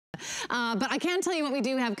But I can tell you what we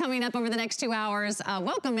do have coming up over the next 2 hours.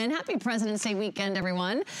 Welcome in. Happy President's Day weekend,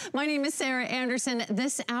 everyone. My name is Sarah Anderson.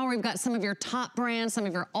 This hour, we've got some of your top brands, some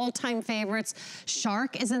of your all-time favorites.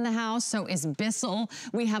 Shark is in the house, so is Bissell.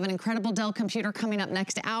 We have an incredible Dell computer coming up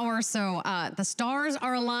next hour, so the stars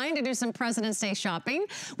are aligned to do some President's Day shopping.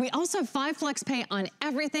 We also have 5 flex pay on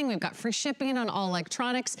everything. We've got free shipping on all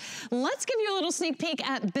electronics. Let's give you a little sneak peek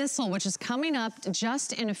at Bissell, which is coming up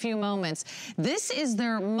just in a few moments. This is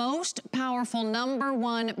their most powerful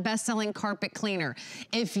 #1 best-selling carpet cleaner.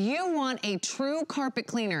 If you want a true carpet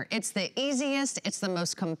cleaner, it's the easiest, it's the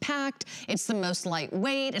most compact, it's the most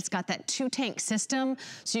lightweight, it's got that 2-tank system,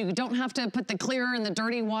 so you don't have to put the clear and the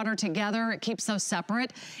dirty water together. It keeps those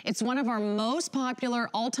separate. It's one of our most popular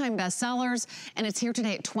all-time bestsellers, and it's here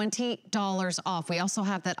today at $20 off. We also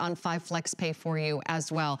have that on 5 flex pay for you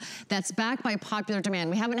as well. That's backed by popular demand.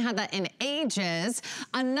 We haven't had that in ages.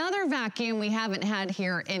 Another vacuum we haven't had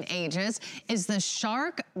here in ages is the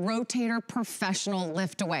Shark Rotator Professional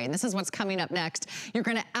Lift Away. And this is what's coming up next. You're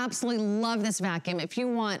gonna absolutely love this vacuum. If you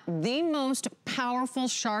want the most powerful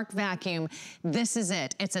Shark vacuum, this is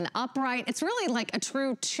it. It's an upright, it's really like a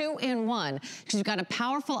true 2-in-1, because you've got a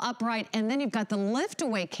powerful upright, and then you've got the lift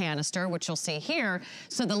away canister, which you'll see here.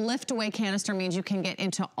 So the lift away canister means you can get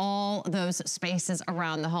into all those spaces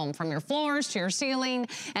around the home, from your floors to your ceiling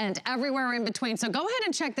and everywhere in between. So go ahead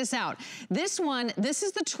and check this out. This one, this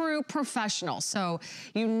is the true professional. So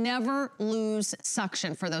you never lose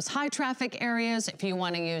suction for those high traffic areas. If you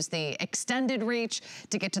want to use the extended reach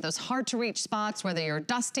to get to those hard to reach spots, whether you're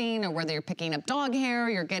dusting or whether you're picking up dog hair,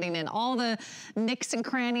 you're getting in all the nicks and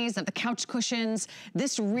crannies of the couch cushions.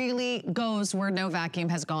 This really goes where no vacuum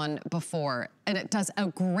has gone before. And it does a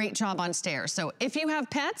great job on stairs. So if you have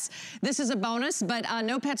pets, this is a bonus, but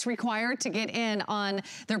no pets required to get in on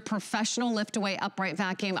their professional lift away upright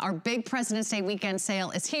vacuum. Our big President's Day weekend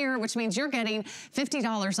sale is here, which means you're getting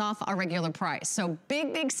 $50 off our regular price. So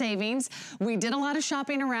big, big savings. We did a lot of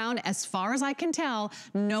shopping around. As far as I can tell,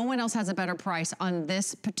 no one else has a better price on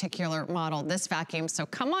this particular model, this vacuum. So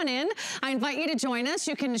come on in. I invite you to join us.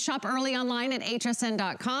 You can shop early online at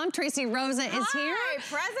hsn.com. Tracy Rosa is here. Hi,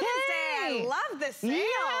 President's Day. I love this sale.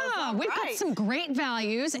 Yeah, we've got some great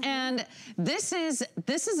values, and this is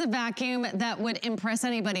a vacuum that would impress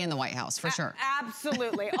anybody in the White House, for sure.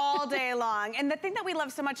 Absolutely, all day long. And the thing that we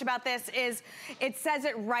love so much about this is it says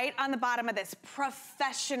it right on the bottom of this,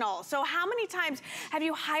 professional. So how many times have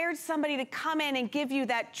you hired somebody to come in and give you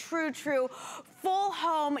that true full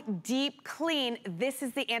home deep clean? This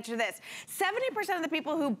is the answer to this. 70% of the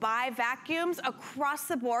people who buy vacuums across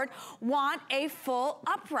the board want a full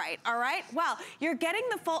upright, all right? Well, you're getting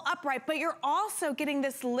the full upright, but you're also getting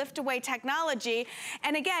this lift away technology.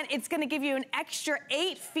 And again, it's gonna give you an extra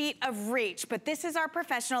 8 feet of reach, but this is our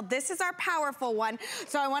professional, this is our powerful one.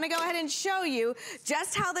 So I wanna go ahead and show you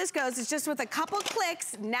just how this goes. It's just with a couple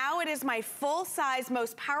clicks. Now it is my full size,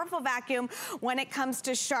 most powerful vacuum when it comes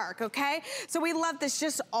to Shark, okay? So we love this,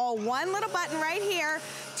 just all one little button right here,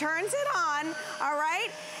 turns it on, all right?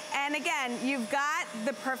 And again, you've got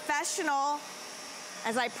the professional.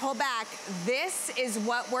 As I pull back, this is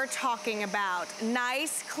what we're talking about.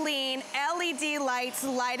 Nice, clean, LED lights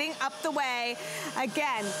lighting up the way.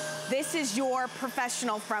 Again, this is your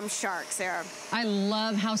professional from Shark, Sarah. I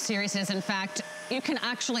love how serious it is. In fact, you can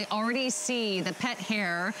actually already see the pet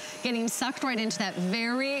hair getting sucked right into that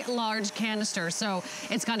very large canister. So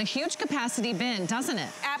it's got a huge capacity bin, doesn't it?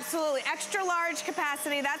 Absolutely, extra large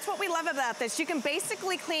capacity. That's what we love about this. You can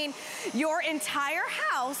basically clean your entire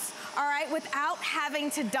house, all right, without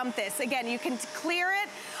having to dump this. Again, you can clear it.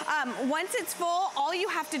 Once it's full, all you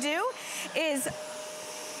have to do is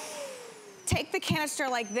take the canister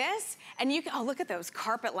like this, and you can, oh, look at those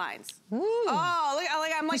carpet lines. Ooh. Oh, look,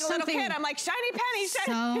 I'm like a little kid. I'm like, shiny penny,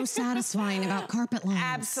 shiny. So satisfying about carpet lines.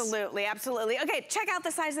 Absolutely, absolutely. Okay, check out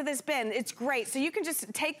the size of this bin. It's great. So you can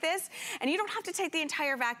just take this, and you don't have to take the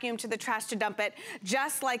entire vacuum to the trash to dump it,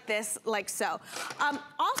 just like this, like so.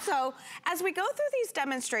 Also, as we go through these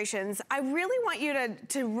demonstrations, I really want you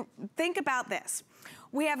to think about this.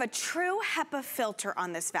 We have a true HEPA filter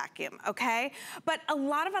on this vacuum, okay? But a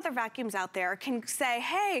lot of other vacuums out there can say,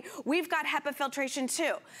 hey, we've got HEPA filtration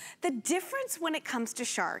too. The difference when it comes to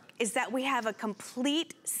Shark is that we have a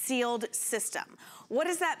complete sealed system. What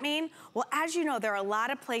does that mean? Well, as you know, there are a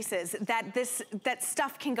lot of places that that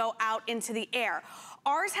stuff can go out into the air.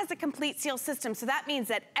 Ours has a complete seal system, so that means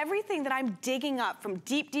that everything that I'm digging up from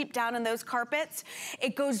deep, deep down in those carpets,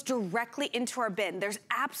 it goes directly into our bin. There's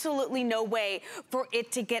absolutely no way for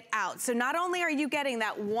it to get out. So not only are you getting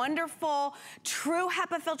that wonderful, true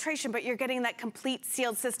HEPA filtration, but you're getting that complete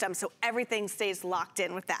sealed system, so everything stays locked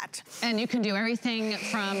in with that. And you can do everything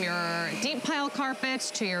from your deep pile carpets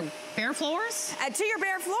to your bare floors? To your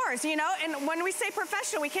bare floors, you know, and when we say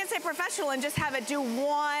professional, we can't say professional and just have it do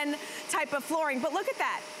one type of flooring, but look at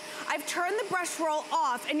that. I've turned the brush roll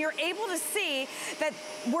off and you're able to see that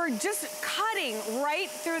we're just cutting right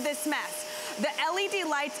through this mess. The LED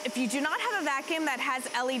lights, if you do not have a vacuum that has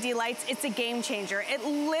LED lights, it's a game changer. It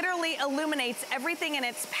literally illuminates everything in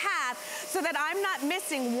its path so that I'm not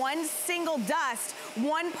missing one single dust,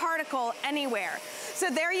 one particle anywhere. So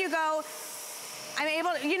there you go. I'm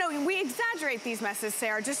able to, you know, we exaggerate these messes,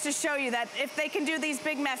 Sarah, just to show you that if they can do these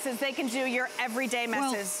big messes, they can do your everyday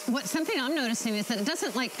messes. Well, something I'm noticing is that it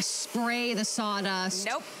doesn't like spray the sawdust.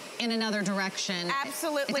 Nope. In another direction.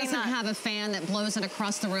 Absolutely not. It doesn't have a fan that blows it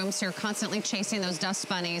across the room, so you're constantly chasing those dust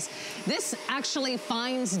bunnies. This actually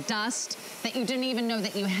finds dust that you didn't even know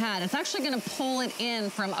that you had. It's actually gonna pull it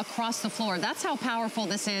in from across the floor. That's how powerful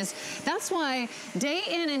this is. That's why day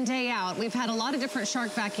in and day out, we've had a lot of different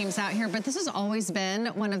Shark vacuums out here, but this has always been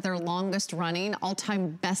one of their longest running,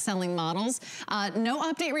 all-time best-selling models. No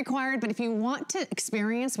update required, but if you want to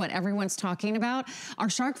experience what everyone's talking about,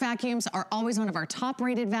 our Shark vacuums are always one of our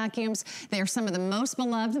top-rated vacuums. They are some of the most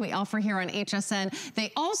beloved that we offer here on HSN.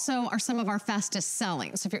 They also are some of our fastest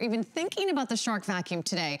selling. So if you're even thinking about the Shark vacuum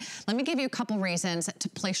today, let me give you a couple reasons to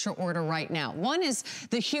place your order right now. One is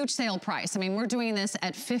the huge sale price. I mean, we're doing this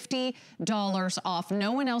at $50 off.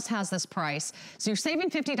 No one else has this price. So you're saving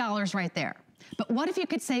 $50 right there. But what if you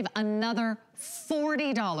could save another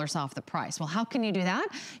 $40 off the price? Well, how can you do that?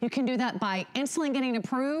 You can do that by instantly getting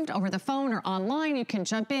approved over the phone or online. You can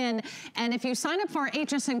jump in, and if you sign up for our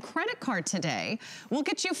HSN credit card today, we'll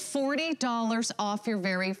get you $40 off your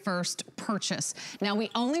very first purchase. Now,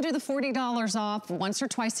 we only do the $40 off once or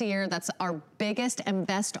twice a year. That's our biggest and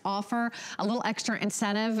best offer. A little extra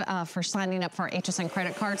incentive for signing up for our HSN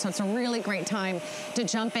credit card, so it's a really great time to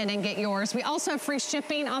jump in and get yours. We also have free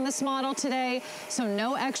shipping on this model today, so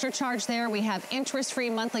no extra charge there. We have interest-free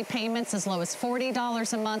monthly payments as low as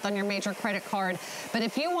 $40 a month on your major credit card. But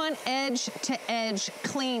if you want edge-to-edge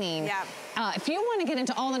cleaning, if you want to get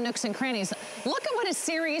into all the nooks and crannies, look at what a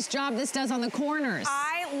serious job this does on the corners.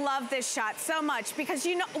 I love this shot so much because,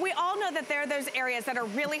 you know, we all know that there are those areas that are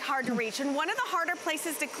really hard to reach. And one of the harder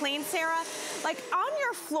places to clean, Sarah, like on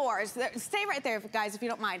your floors, stay right there, guys, if you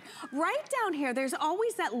don't mind. Right down here, there's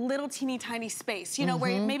always that little teeny tiny space, you know,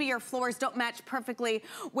 where maybe your floors don't match perfectly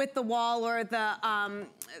with the wall or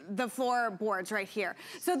the floorboards right here.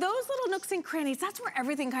 So those little nooks and crannies, that's where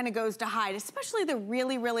everything kind of goes to hide, especially the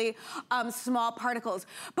really, really small particles.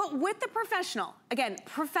 But with the professional, again,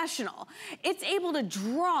 professional, it's able to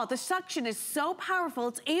draw. The suction is so powerful,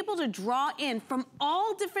 it's able to draw in from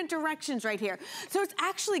all different directions right here. So it's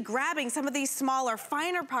actually grabbing some of these smaller,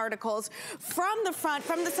 finer particles from the front,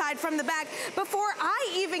 from the side, from the back. Before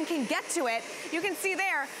I even can get to it, you can see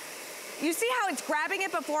there, you see how it's grabbing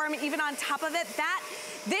it before I'm even on top of it?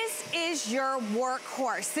 This is your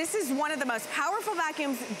workhorse. This is one of the most powerful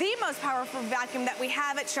vacuums, the most powerful vacuum that we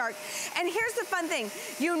have at Shark. And here's the fun thing.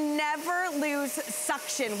 You never lose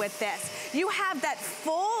suction with this. You have that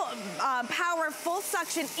full power, full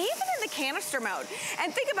suction, even in the canister mode.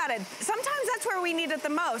 And think about it. Sometimes that's where we need it the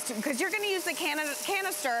most because you're going to use the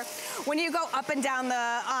canister when you go up and down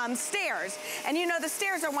the stairs. And you know the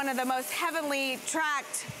stairs are one of the most heavy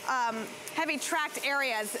tracked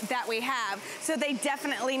areas that we have. So they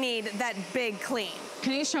definitely need that big clean.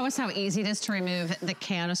 Can you show us how easy it is to remove the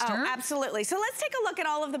canister? Oh, absolutely. So let's take a look at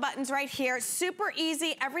all of the buttons right here. Super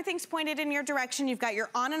easy. Everything's pointed in your direction. You've got your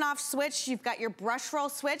on and off switch. You've got your brush roll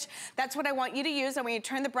switch. That's what I want you to use. I want you to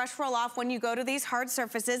turn the brush roll off when you go to these hard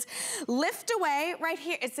surfaces. Lift away right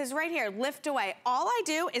here. It says right here, lift away. All I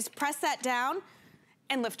do is press that down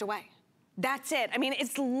and lift away. That's it. I mean,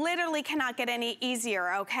 it's literally cannot get any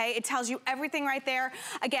easier, okay? It tells you everything right there.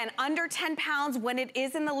 Again, under 10 pounds when it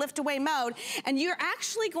is in the lift away mode. And you're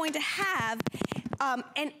actually going to have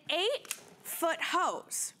an 8-foot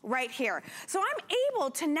hose right here. So I'm able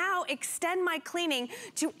to now extend my cleaning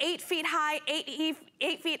to 8 feet high,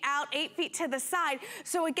 8 feet out, 8 feet to the side.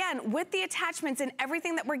 So again, with the attachments and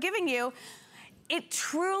everything that we're giving you, it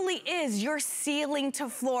truly is your ceiling to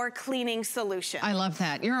floor cleaning solution. I love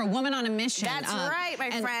that. You're a woman on a mission. That's right, my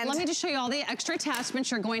friend. Let me just show you all the extra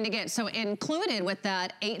attachments you're going to get. So included with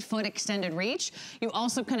that 8-foot extended reach, you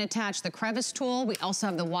also can attach the crevice tool. We also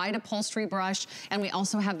have the wide upholstery brush, and we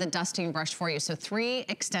also have the dusting brush for you. So 3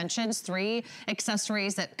 extensions, 3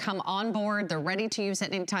 accessories that come on board. They're ready to use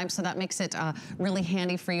at any time, so that makes it really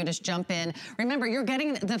handy for you to just jump in. Remember, you're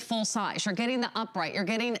getting the full size. You're getting the upright. You're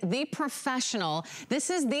getting the professional. This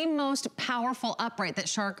is the most powerful upright that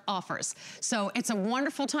Shark offers. So it's a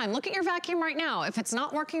wonderful time. Look at your vacuum right now. If it's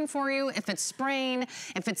not working for you, if it's spraying,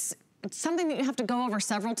 if it's something that you have to go over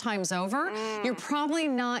several times over, you're probably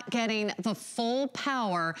not getting the full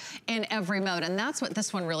power in every mode, and that's what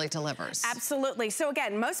this one really delivers. Absolutely. So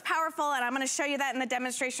again, most powerful, and I'm gonna show you that in the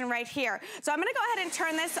demonstration right here. So I'm gonna go ahead and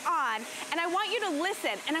turn this on, and I want you to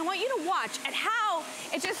listen, and I want you to watch at how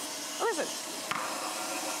it just, listen.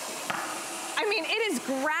 I mean, it is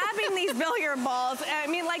grabbing these billiard balls. I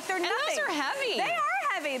mean, like they're nothing. And those are heavy. They are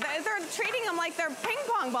heavy. They're treating them like they're ping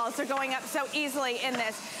pong balls. They're going up so easily in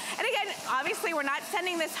this. And again, obviously we're not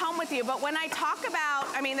sending this home with you, but when I talk about,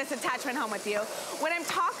 I mean, this attachment home with you, when I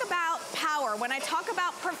talk about power, when I talk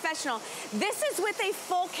about professional, this is with a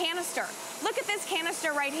full canister. Look at this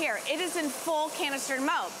canister right here. It is in full canister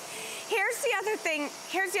mode. Here's the other thing,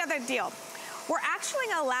 here's the other deal. We're actually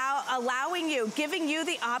allowing you, giving you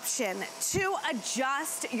the option to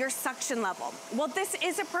adjust your suction level. Well, this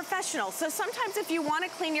is a professional. So sometimes if you want to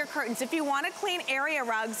clean your curtains, if you want to clean area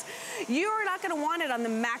rugs, you are not going to want it on the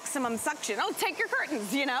maximum suction. Oh, take your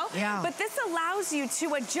curtains, you know? Yeah. But this allows you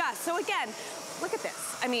to adjust. So again, look at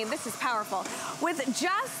this. I mean, this is powerful. With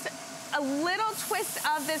just a little twist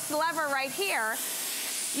of this lever right here,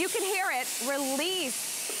 you can hear it release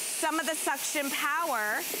some of the suction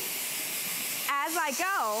power as I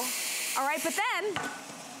go, all right, but then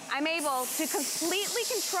I'm able to completely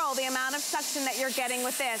control the amount of suction that you're getting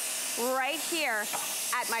with this right here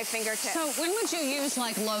at my fingertips. So when would you use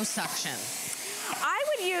like low suction? I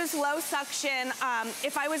would use low suction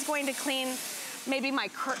if I was going to clean maybe my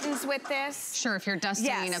curtains with this. Sure, if you're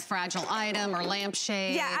dusting a fragile item or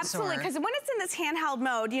lampshades. Yeah, absolutely, because when it's in this handheld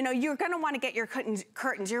mode, you know, you're gonna wanna get your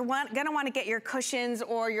curtains, you're gonna wanna get your cushions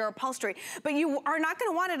or your upholstery, but you are not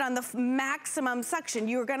gonna want it on the maximum suction.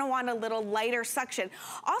 You're gonna want a little lighter suction.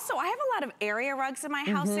 Also, I have a lot of area rugs in my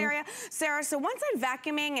house area, Sarah, so once I'm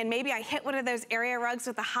vacuuming and maybe I hit one of those area rugs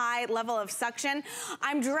with a high level of suction,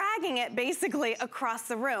 I'm dragging it basically across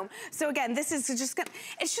the room. So again, this is just,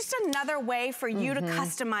 it's just another way for you to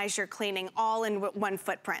customize your cleaning all in one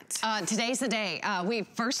footprint. Today's the day. We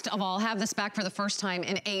first of all have this back for the first time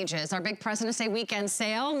in ages. Our big President's Day weekend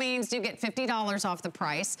sale means you get $50 off the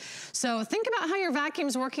price. So think about how your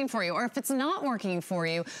vacuum's working for you, or if it's not working for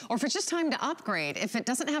you, or if it's just time to upgrade. If it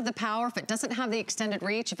doesn't have the power, if it doesn't have the extended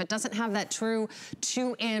reach, if it doesn't have that true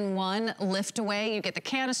 2-in-1 lift away, you get the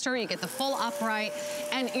canister, you get the full upright,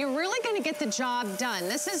 and you're really gonna get the job done.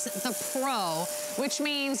 This is the Pro, which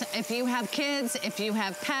means if you have kids, if you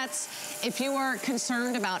have pets, if you are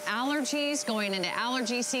concerned about allergies going into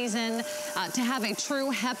allergy season, to have a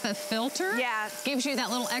true HEPA filter gives you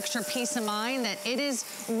that little extra peace of mind that it is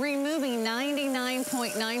removing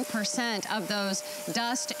 99.9% of those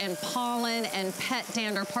dust and pollen and pet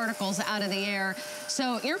dander particles out of the air.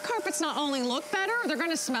 So your carpets not only look better, they're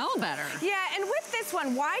gonna smell better. Yeah, and with this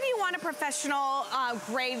one, why do you want a professional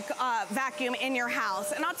grade vacuum in your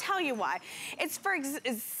house? And I'll tell you why. It's for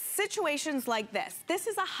situations like this. This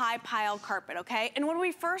is a high pile carpet, okay? And when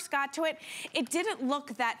we first got to it, it didn't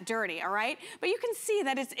look that dirty, all right? But you can see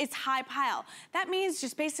that it's high pile. That means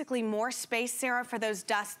just basically more space, Sarah, for those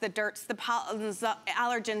dusts, the dirts, the pollens, the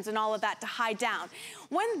allergens, and all of that to hide down.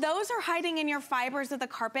 When those are hiding in your fibers of the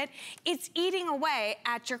carpet, it's eating away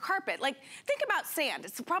at your carpet. Like, think about sand.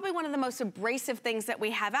 It's probably one of the most abrasive things that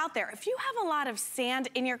we have out there. If you have a lot of sand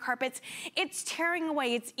in your carpets, it's tearing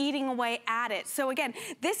away, it's eating away at it. So again,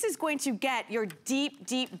 this is going to get your deep,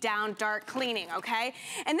 deep down dark cleaning, okay?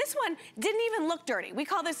 And this one didn't even look dirty. We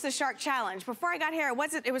call this the Shark Challenge. Before I got here,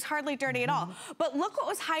 it was hardly dirty at all. But look what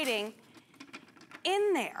was hiding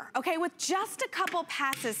in there, okay? With just a couple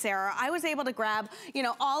passes, Sarah, I was able to grab, you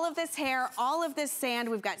know, all of this hair, all of this sand.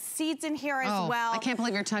 We've got seeds in here as well. I can't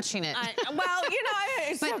believe you're touching it. Well, you know,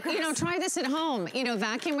 it's but, so you know, try this at home. You know,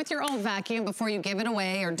 vacuum with your old vacuum before you give it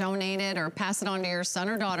away or donate it or pass it on to your son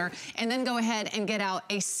or daughter, and then go ahead and get out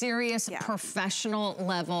a serious professional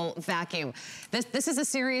level vacuum. This is a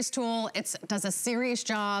serious tool. It does a serious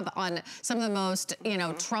job on some of the most, you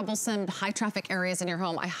know, troublesome, high traffic areas in your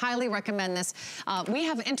home. I highly recommend this. We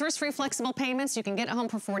have interest-free flexible payments. You can get it home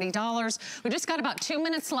for $40. We just got about 2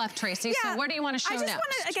 minutes left, Tracy. Yeah. So what do you want to show next?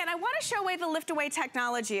 I want to show away the lift-away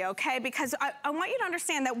technology, okay? Because I want you to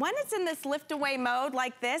understand that when it's in this lift-away mode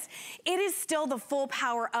like this, it is still the full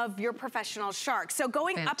power of your professional shark. So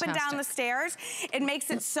going up and down the stairs, it makes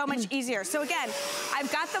it so much easier. So again,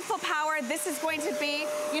 I've got the full power. This is going to be,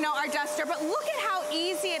 you know, our duster. But look at how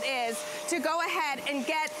easy it is to go ahead and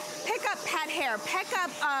pick up pet hair, pick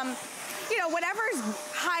up, you know, whatever's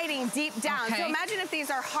hiding deep down. Okay. So imagine if these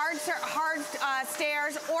are hard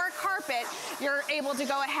stairs or carpet, you're able to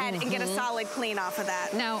go ahead and get a solid clean off of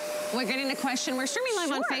that. Now, we're getting a question. We're streaming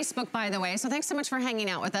live on Facebook, by the way, so thanks so much for hanging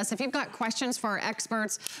out with us. If you've got questions for our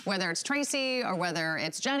experts, whether it's Tracy or whether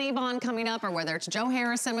it's Jenny Vaughn coming up or whether it's Joe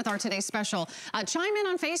Harrison with our today's special, chime in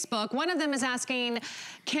on Facebook. One of them is asking,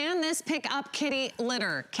 can this pick up kitty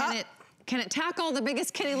litter? Can it tackle the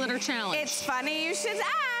biggest kitty litter challenge? It's funny you should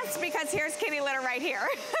ask, because here's kitty litter right here.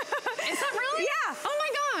 Is that really? Yeah. Oh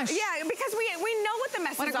my gosh. Yeah, because we know what the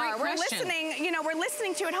messes are. We're listening, you know, we're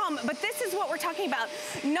listening to it at home, but this is what we're talking about.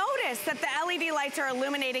 Notice that the LED lights are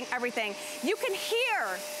illuminating everything. You can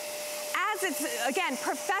hear as it's, again,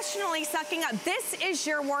 professionally sucking up. This is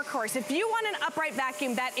your workhorse. If you want an upright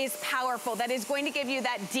vacuum that is powerful, that is going to give you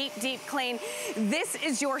that deep, deep clean, this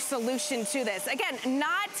is your solution to this. Again,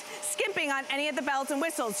 not skimping on any of the bells and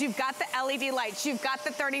whistles. You've got the LED lights, you've got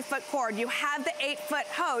the 30-foot cord, you have the 8-foot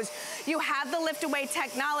hose, you have the lift-away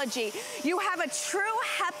technology, you have a true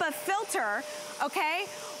HEPA filter, okay,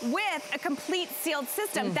 with a complete sealed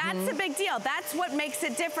system. That's a big deal. That's what makes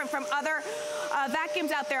it different from other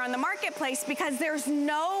vacuums out there on the marketplace, because there's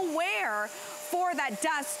nowhere for that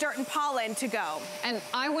dust, dirt, and pollen to go. And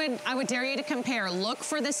I would dare you to compare. Look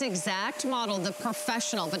for this exact model, the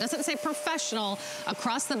professional, but doesn't say professional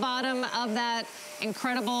across the bottom of that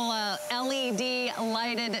incredible LED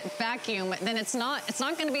lighted vacuum. Then it's not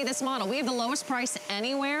going to be this model. We have the lowest price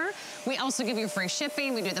anywhere. We also give you free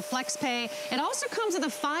shipping. We do the flex pay. It also comes with a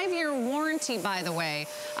 5-year warranty, by the way.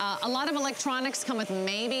 A lot of electronics come with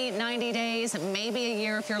maybe 90 days, maybe a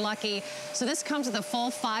year if you're lucky. So this comes with a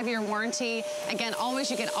full 5-year warranty. Again,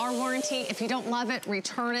 always you get our warranty. If you don't love it,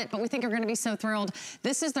 return it. But we think you're going to be so thrilled.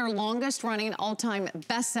 This is their longest running, all-time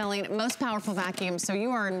best-selling, most powerful vacuum. So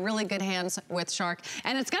you are in really good hands with Shark.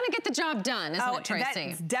 And it's going to get the job done, isn't it, Tracy?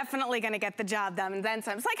 That's definitely going to get the job done, and then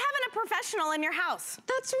some. It's like having a professional in your house.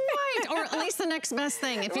 That's right. Or at least the next best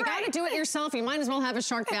thing. If you got to do it yourself, you might as well have a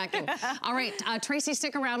Shark vacuum. All right, Tracy,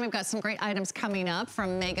 stick around. We've got some great items coming up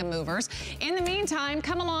from Mega Movers. In the meantime,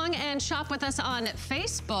 come along and shop with us on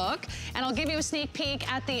Facebook, and I'll give you a sneak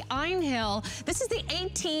peek at the Einhill. This is the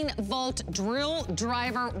 18-volt drill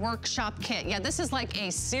driver workshop kit. Yeah, this is like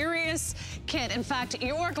a serious kit. In fact,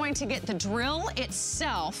 you are going to get the drill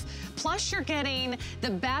itself, plus you're getting the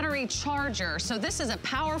battery charger. So this is a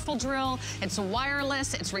powerful drill. It's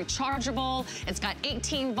wireless, it's rechargeable, it's got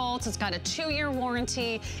 18 volts, it's got a 2-year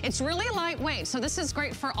warranty. It's really lightweight, so this is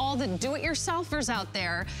great for all the do-it-yourselfers out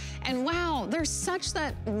there. And wow, there's such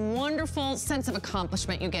that wonderful sense of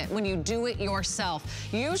accomplishment you get when you do it yourself.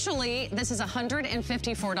 Usually this is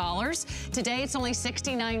 $154. Today it's only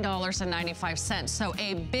 $69.95. So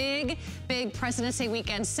a big, big President's Day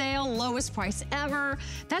weekend sale, lowest price ever.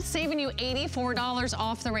 That's saving you $84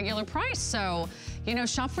 off the regular price. So, you know,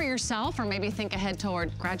 shop for yourself, or maybe think ahead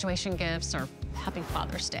toward graduation gifts or Happy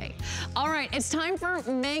Father's Day. All right, it's time for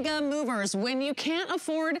Mega Movers. When you can't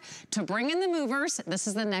afford to bring in the movers, this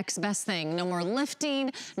is the next best thing. No more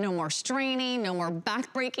lifting, no more straining, no more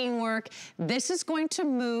back-breaking work. This is going to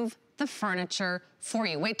move the furniture for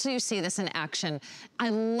you. Wait till you see this in action. I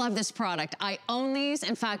love this product. I own these.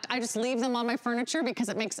 In fact, I just leave them on my furniture because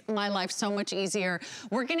it makes my life so much easier.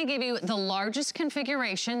 We're gonna give you the largest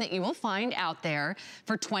configuration that you will find out there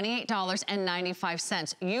for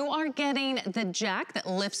 $28.95. You are getting the jack that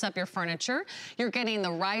lifts up your furniture. You're getting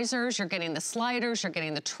the risers, you're getting the sliders, you're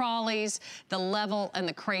getting the trolleys, the level and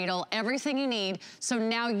the cradle, everything you need. So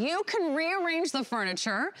now you can rearrange the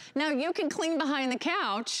furniture. Now you can clean behind the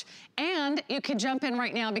couch, and you can jump in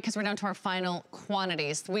right now because we're down to our final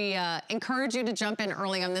quantities. We encourage you to jump in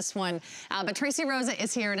early on this one. But Tracy Rosa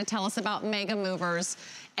is here to tell us about Mega Movers.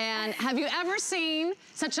 And have you ever seen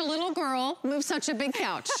such a little girl move such a big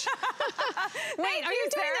couch? Wait, are you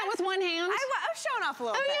doing that with one hand? I was showing off a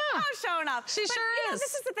little bit. Yeah. I was showing off. She sure is.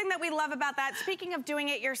 This is the thing that we love about that. Speaking of doing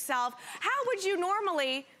it yourself, how would you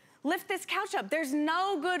normally lift this couch up. There's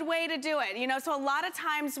no good way to do it, you know? So a lot of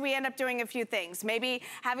times we end up doing a few things. Maybe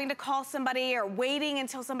having to call somebody or waiting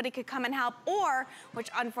until somebody could come and help, or, which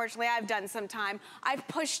unfortunately I've done sometime, I've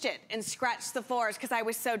pushed it and scratched the floors because I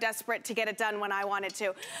was so desperate to get it done when I wanted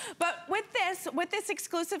to. But with this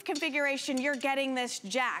exclusive configuration, you're getting this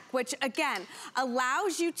jack, which again,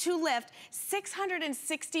 allows you to lift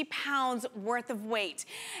 660 pounds worth of weight.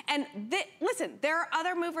 And listen, there are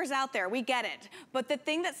other movers out there, we get it. But the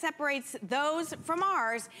thing that separates those from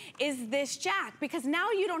ours is this jack, because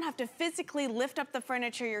now you don't have to physically lift up the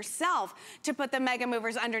furniture yourself to put the mega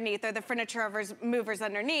movers underneath or the furniture movers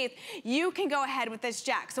underneath. You can go ahead with this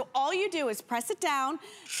jack. So all you do is press it down,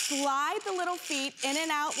 slide the little feet in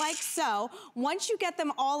and out like so. Once you get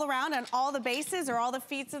them all around on all the bases or all the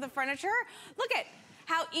feet of the furniture, look at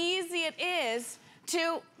how easy it is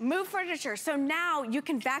to move furniture. So now you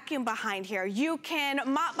can vacuum behind here, you can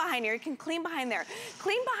mop behind here, you can clean behind there,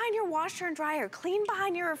 clean behind your washer and dryer, clean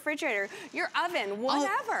behind your refrigerator, your oven,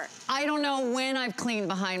 whatever. Oh, I don't know when I've cleaned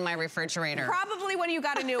behind my refrigerator. Probably when you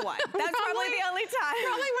got a new one. That's probably the only time.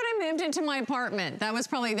 Probably when I moved into my apartment. That was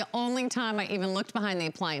probably the only time I even looked behind the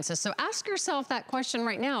appliances. So ask yourself that question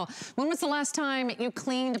right now. When was the last time you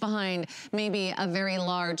cleaned behind maybe a very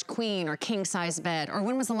large queen or king size bed? Or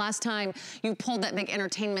when was the last time you pulled that big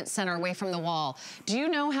entertainment center away from the wall? Do you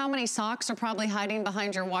know how many socks are probably hiding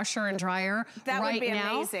behind your washer and dryer right now? That would be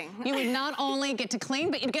amazing. You would not only get to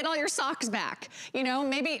clean, but you'd get all your socks back. You know,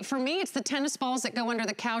 maybe for me, it's the tennis balls that go under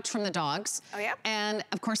the couch from the dogs. Oh, yeah. And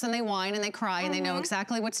of course, then they whine and they cry and they know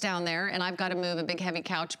exactly what's down there. And I've got to move a big heavy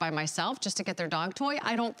couch by myself just to get their dog toy.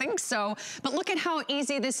 I don't think so. But look at how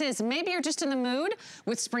easy this is. Maybe you're just in the mood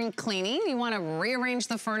with spring cleaning. You want to rearrange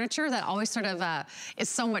the furniture. That always sort of is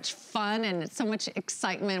so much fun, and it's so much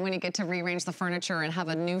excitement when you get to rearrange the furniture and have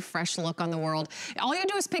a new fresh look on the world. All you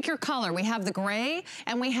do is pick your color. We have the gray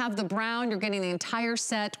and we have the brown. You're getting the entire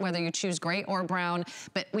set, whether you choose gray or brown,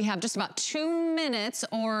 but we have just about 2 minutes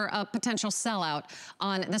or a potential sellout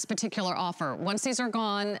on this particular offer. Once these are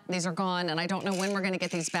gone, and I don't know when we're gonna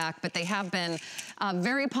get these back, but they have been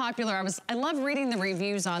very popular. I love reading the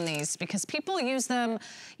reviews on these because people use them,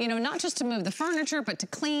 you know, not just to move the furniture, but to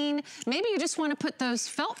clean. Maybe you just wanna put those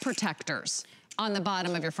felt protectors on the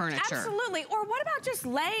bottom of your furniture. Absolutely. Or what about just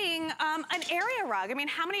laying an area rug? I mean,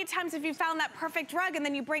 how many times have you found that perfect rug and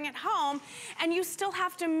then you bring it home and you still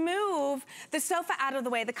have to move the sofa out of the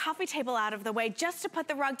way, the coffee table out of the way just to put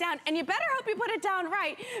the rug down? And you better hope you put it down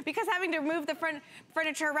right, because having to move the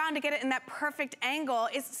furniture around to get it in that perfect angle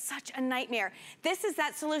is such a nightmare. This is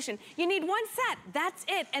that solution. You need one set, that's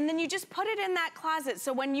it. And then you just put it in that closet.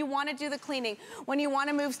 So when you want to do the cleaning, when you want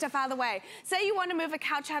to move stuff out of the way, say you want to move a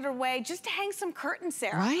couch out of the way just to hang some curtains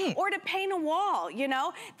there, right, or to paint a wall, you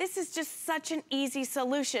know? This is just such an easy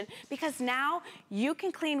solution, because now you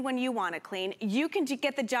can clean when you want to clean. You can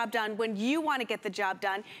get the job done when you want to get the job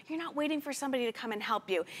done. You're not waiting for somebody to come and help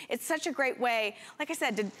you. It's such a great way, like I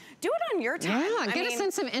said, to do it on your time. Yeah, get a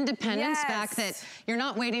sense of independence back, that you're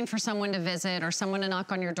not waiting for someone to visit or someone to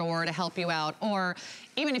knock on your door to help you out. Or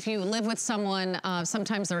even if you live with someone,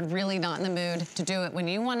 sometimes they're really not in the mood to do it when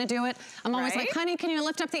you want to do it. I'm always like, honey, can you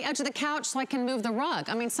lift up the edge of the couch so I can move the rug?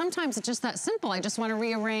 I mean, sometimes it's just that simple. I just want to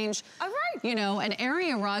rearrange, you know, an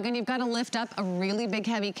area rug, and you've got to lift up a really big,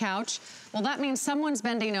 heavy couch. Well, that means someone's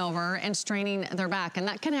bending over and straining their back, and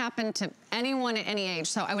that can happen to anyone at any age.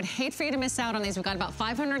 So I would hate for you to miss out on these. We've got about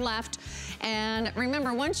 500 left. And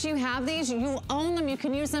remember, once you have these, you own them. You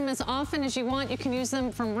can use them as often as you want. You can use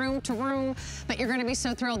them from room to room, but you're gonna be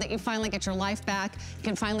so thrilled that you finally get your life back. You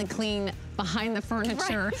can finally clean behind the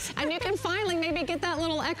furniture, and you can finally maybe get that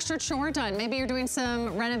little extra chore done. Maybe you're doing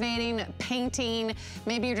some renovating, painting,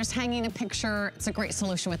 maybe you're just hanging a picture. It's a great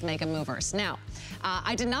solution with Mega Movers. Now,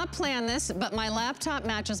 I did not plan this, but my laptop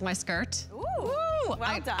matches my skirt. Ooh. Well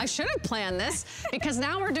done. I should have planned this, because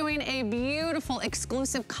now we're doing a beautiful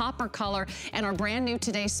exclusive copper color and our brand new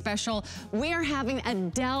today's special. We are having a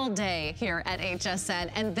Dell day here at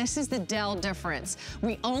HSN, and this is the Dell difference.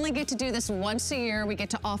 We only get to do this once a year. We get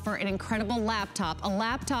to offer an incredible laptop, a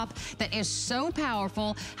laptop that is so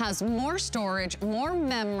powerful, has more storage, more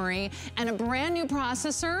memory, and a brand new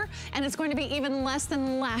processor, and it's going to be even less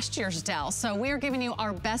than last year's Dell. So we are giving you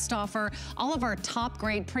our best offer, all of our top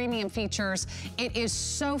grade premium features. It It is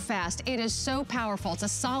so fast. It is so powerful. It's a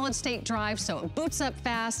solid state drive, so it boots up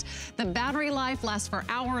fast. The battery life lasts for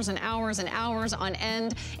hours and hours and hours on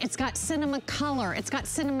end. It's got cinema color. It's got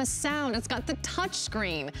cinema sound. It's got the touch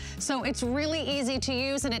screen. So it's really easy to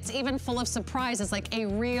use, and it's even full of surprises, like a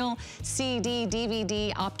real CD,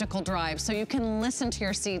 DVD optical drive. So you can listen to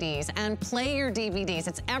your CDs and play your DVDs.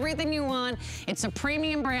 It's everything you want. It's a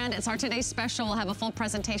premium brand. It's our today's special. We'll have a full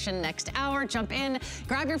presentation next hour. Jump in,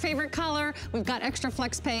 grab your favorite color. We've got extra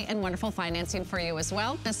flex pay and wonderful financing for you as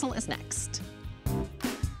well. Bissell is next.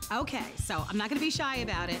 Okay, so I'm not gonna be shy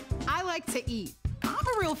about it. I like to eat. I'm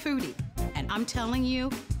a real foodie. And I'm telling you,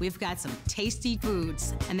 we've got some tasty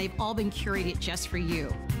foods, and they've all been curated just for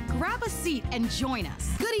you. Grab a seat and join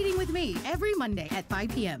us. Good Eating with Me, every Monday at 5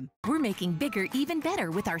 p.m. We're making bigger even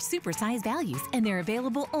better with our supersize values, and they're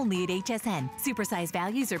available only at HSN. Supersize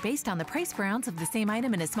values are based on the price per ounce of the same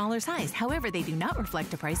item in a smaller size. However, they do not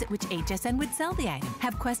reflect a price at which HSN would sell the item.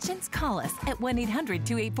 Have questions? Call us at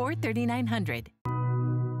 1-800-284-3900.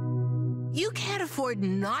 You can't afford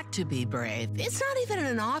not to be brave. It's not even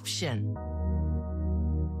an option.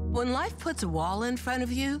 When life puts a wall in front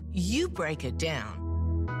of you, you break it down.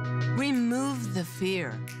 Remove the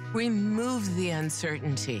fear. Remove the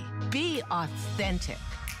uncertainty. Be authentic.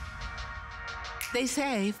 They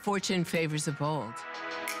say fortune favors the bold.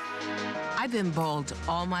 I've been bold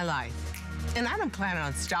all my life, and I don't plan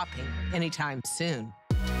on stopping anytime soon.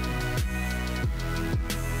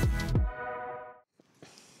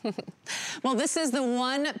 Well, this is the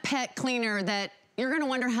one pet cleaner that you're gonna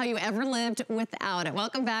wonder how you ever lived without it.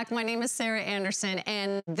 Welcome back, my name is Sarah Anderson,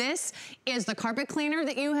 and this is the carpet cleaner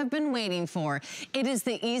that you have been waiting for. It is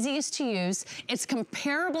the easiest to use. It's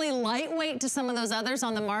comparably lightweight to some of those others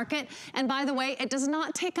on the market, and by the way, it does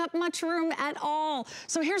not take up much room at all.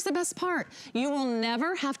 So here's the best part. You will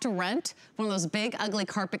never have to rent one of those big, ugly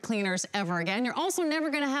carpet cleaners ever again. You're also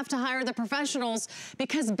never gonna have to hire the professionals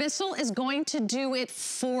because Bissell is going to do it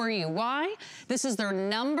for you. Why? This is their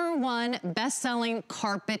 #1 best-selling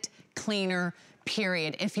carpet cleaner,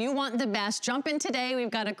 period. If you want the best, jump in today. We've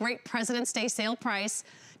got a great President's Day sale price,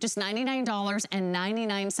 just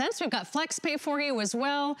 $99.99. We've got flex pay for you as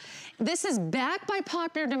well. This is back by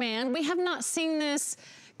popular demand. We have not seen this,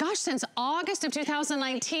 gosh, since August of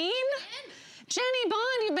 2019. Jenny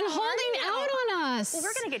Bond, you've been holding out on us. Well,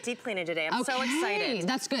 we're gonna get deep cleaning today. I'm so excited.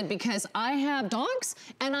 That's good because I have dogs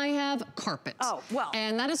and I have carpet. Oh, well.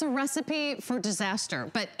 And that is a recipe for disaster.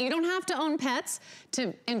 But you don't have to own pets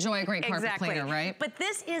to enjoy a great carpet cleaner, right? But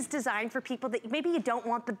this is designed for people that maybe you don't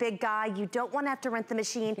want the big guy, you don't want to have to rent the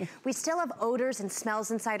machine. We still have odors and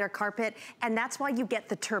smells inside our carpet, and that's why you get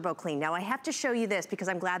the Turbo Clean. Now, I have to show you this because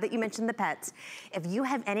I'm glad that you mentioned the pets. If you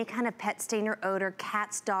have any kind of pet stain or odor,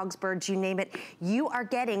 cats, dogs, birds, you name it, you are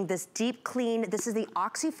getting this deep clean. This is the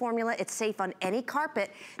Oxy formula. It's safe on any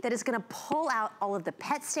carpet that is gonna pull out all of the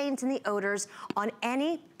pet stains and the odors on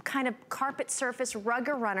any kind of carpet surface, rug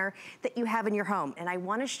or runner that you have in your home. And I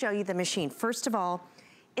wanna show you the machine. First of all,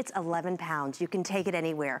 it's 11 pounds. You can take it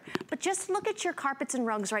anywhere. But just look at your carpets and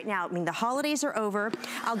rugs right now. I mean, the holidays are over.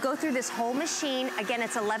 I'll go through this whole machine. Again,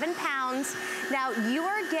 it's 11 pounds. Now, you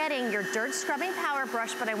are getting your dirt scrubbing power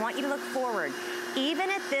brush, but I want you to look forward. Even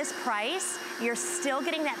at this price, you're still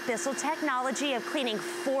getting that Bissell technology of cleaning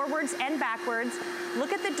forwards and backwards.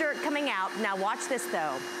 Look at the dirt coming out. Now watch this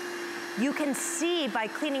though. You can see by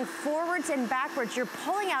cleaning forwards and backwards, you're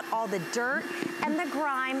pulling out all the dirt and the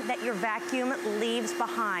grime that your vacuum leaves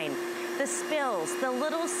behind. The spills, the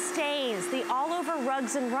little stains, the all over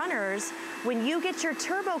rugs and runners. When you get your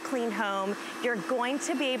Turbo Clean home, you're going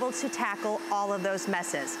to be able to tackle all of those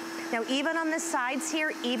messes. Now, even on the sides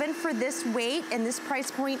here, even for this weight and this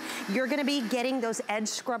price point, you're gonna be getting those edge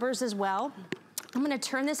scrubbers as well. I'm gonna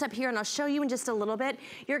turn this up here and I'll show you in just a little bit.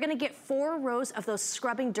 You're gonna get 4 rows of those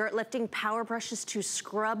scrubbing dirt lifting power brushes to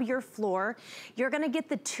scrub your floor. You're gonna get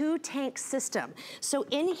the 2-tank system. So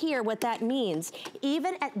in here, what that means,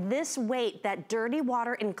 even at this weight, that dirty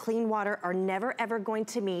water and clean water are never ever going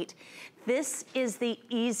to meet. This is the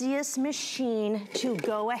easiest machine to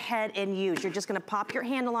go ahead and use. You're just gonna pop your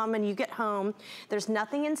handle on when you get home. There's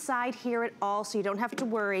nothing inside here at all, so you don't have to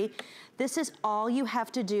worry. This is all you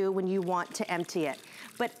have to do when you want to empty it.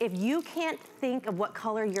 But if you can't think of what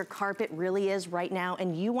color your carpet really is right now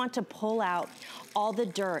and you want to pull out all the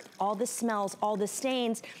dirt, all the smells, all the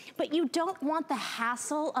stains, but you don't want the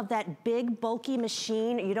hassle of that big bulky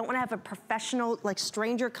machine, you don't want to have a professional like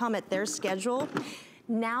stranger come at their schedule,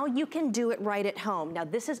 Now you can do it right at home. Now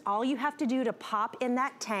this is all you have to do to pop in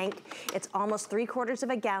that tank. It's almost 3/4 of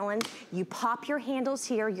a gallon. You pop your handles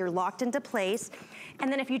here, you're locked into place.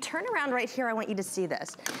 And then if you turn around right here, I want you to see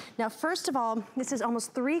this. Now, first of all, this is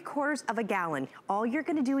almost 3/4 of a gallon. All you're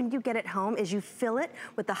gonna do when you get it home is you fill it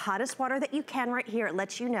with the hottest water that you can right here. It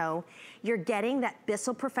lets you know you're getting that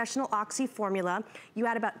Bissell Professional Oxy formula. You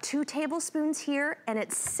add about 2 tablespoons here and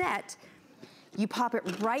it's set. You pop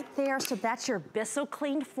it right there, so that's your Bissell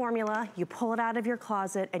cleaned formula. You pull it out of your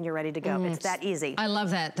closet and you're ready to go. It's that easy. I love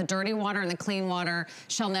that. The dirty water and the clean water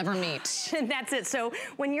shall never meet. And that's it. So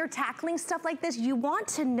when you're tackling stuff like this, you want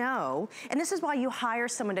to know, and this is why you hire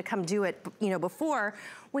someone to come do it, you know, before.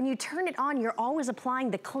 When you turn it on, you're always applying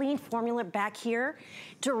the clean formula back here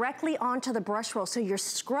directly onto the brush roll. So you're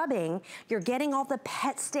scrubbing, you're getting all the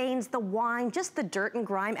pet stains, the wine, just the dirt and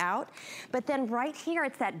grime out. But then right here,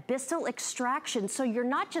 it's that Bissell extraction. So you're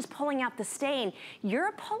not just pulling out the stain,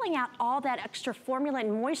 you're pulling out all that extra formula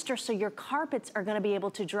and moisture so your carpets are gonna be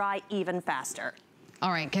able to dry even faster.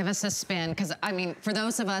 All right, give us a spin, because I mean, for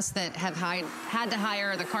those of us that have had to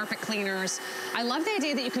hire the carpet cleaners, I love the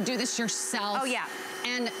idea that you could do this yourself. Oh yeah.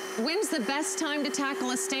 And when's the best time to tackle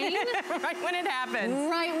a stain? Right when it happens.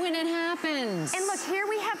 Right when it happens. And look, here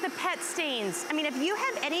we have the pet stains. I mean, if you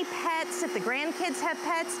have any pets, if the grandkids have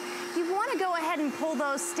pets, you want to go ahead and pull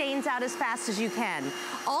those stains out as fast as you can.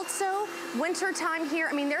 Also, winter time here,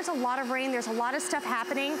 I mean, there's a lot of rain, there's a lot of stuff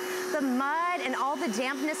happening. The mud and all the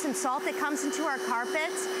dampness and salt that comes into our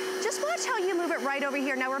carpets, just watch how you move it right over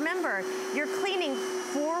here. Now remember, you're cleaning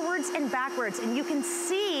forwards and backwards, and you can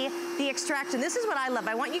see the extraction. This is what I love.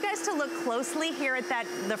 I want you guys to look closely here at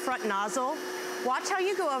the front nozzle. Watch how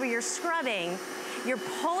you go over, you're scrubbing, you're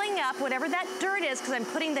pulling up whatever that dirt is, because I'm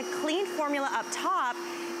putting the clean formula up top,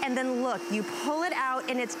 and then look, you pull it out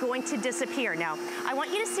and it's going to disappear. Now, I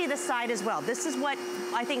want you to see the side as well. This is what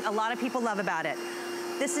I think a lot of people love about it.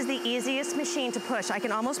 This is the easiest machine to push. I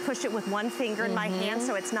can almost push it with one finger in my hand,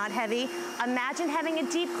 so it's not heavy. Imagine having a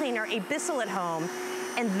deep cleaner, a Bissell at home,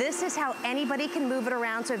 and this is how anybody can move it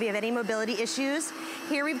around. So if you have any mobility issues,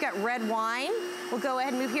 here we've got red wine. We'll go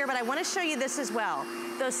ahead and move here, but I want to show you this as well.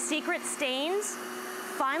 Those secret stains,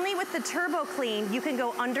 finally with the Turbo Clean, you can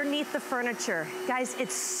go underneath the furniture. Guys,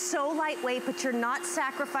 it's so lightweight, but you're not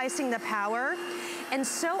sacrificing the power. And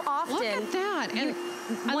so often— Look at that. And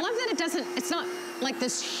I love that it's not like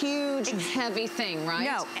this huge, heavy thing, right?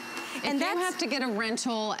 No. If you have to get a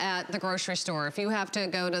rental at the grocery store, if you have to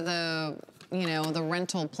go to the the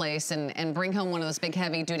rental place and bring home one of those big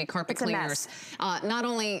heavy duty carpet cleaners. Not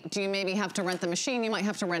only do you maybe have to rent the machine, you might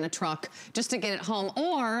have to rent a truck just to get it home.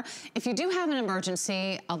 Or if you do have an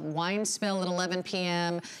emergency, a wine spill at 11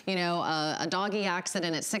 p.m., a doggy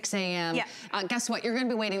accident at 6 a.m., guess what? You're gonna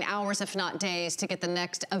be waiting hours, if not days, to get the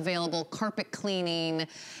next available carpet cleaning,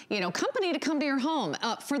 company to come to your home.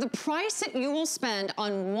 For the price that you will spend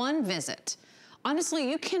on one visit, honestly,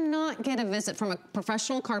 you cannot get a visit from a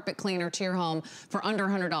professional carpet cleaner to your home for under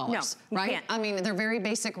 $100, no, right? Can't. I mean, they're very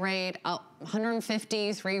basic rate,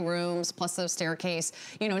 150, 3 rooms, plus the staircase.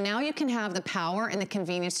 Now you can have the power and the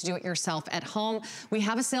convenience to do it yourself at home. We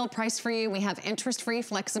have a sale price for you. We have interest-free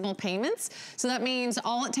flexible payments. So that means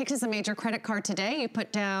all it takes is a major credit card today. You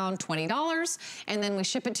put down $20 and then we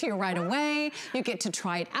ship it to you right away. You get to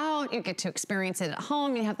try it out. You get to experience it at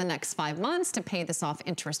home. You have the next 5 months to pay this off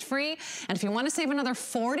interest-free. And if you want to save another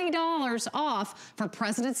 $40 off for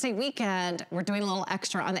President's Day weekend, we're doing a little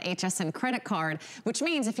extra on the HSN credit card, which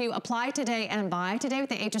means if you apply today and buy today with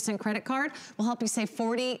the HSN credit card, we'll help you save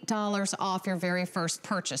 $40 off your very first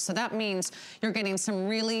purchase. So that means you're getting some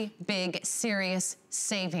really big, serious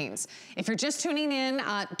savings. If you're just tuning in,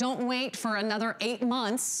 don't wait for another 8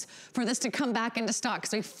 months for this to come back into stock,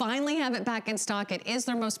 because we finally have it back in stock. It is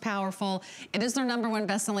their most powerful. It is their #1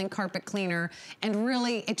 best-selling carpet cleaner. And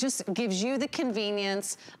really, it just gives you the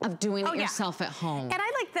convenience of doing it yourself at home. And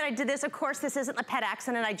I like that I did this. Of course, this isn't a pet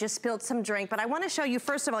accident. I just spilled some drink, but I want to show you,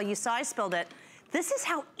 first of all, you saw I spilled it. This is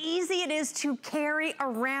how easy it is to carry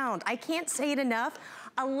around. I can't say it enough.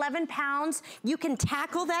 11 pounds, you can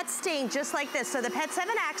tackle that stain just like this. So the pets have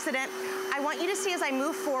an accident. I want you to see as I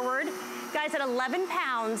move forward, guys, at 11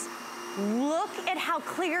 pounds, look at how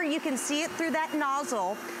clear you can see it through that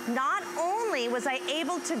nozzle. Not only was I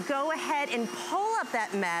able to go ahead and pull up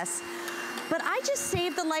that mess, But I just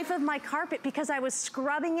saved the life of my carpet because I was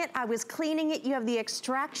scrubbing it, I was cleaning it. You have the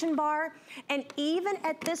extraction bar, and even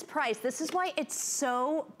at this price, this is why it's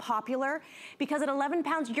so popular, because at 11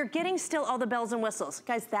 pounds, you're getting still all the bells and whistles.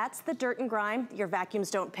 Guys, that's the dirt and grime your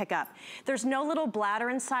vacuums don't pick up. There's no little bladder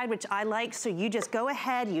inside, which I like, so you just go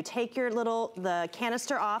ahead, you take your the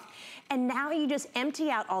canister off, and now you just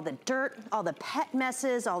empty out all the dirt, all the pet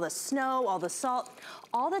messes, all the snow, all the salt,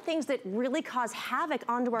 all the things that really cause havoc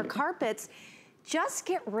onto our carpets. Just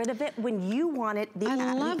get rid of it when you want it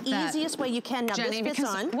the easiest way you can. Now, Jenny, this fits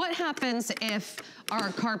on. What happens if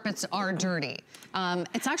our carpets are dirty?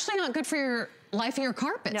 It's actually not good for your life of your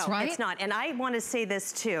carpets, right? No, it's not. And I want to say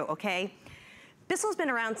this too, okay? Bissell's been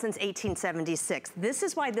around since 1876. This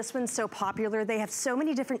is why this one's so popular. They have so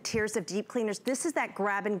many different tiers of deep cleaners. This is that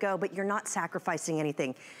grab and go, but you're not sacrificing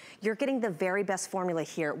anything. You're getting the very best formula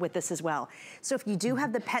here with this as well. So if you do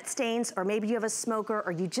have the pet stains, or maybe you have a smoker,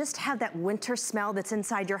 or you just have that winter smell that's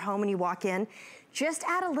inside your home when you walk in, just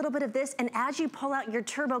add a little bit of this, and as you pull out your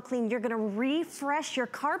Turbo Clean, you're gonna refresh your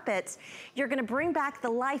carpets. You're gonna bring back the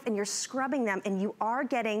life, and you're scrubbing them, and you are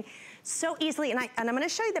getting so easily, and I'm gonna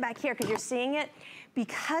show you the back here because you're seeing it,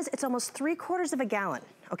 because it's almost 3/4 of a gallon,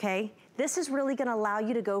 okay? This is really gonna allow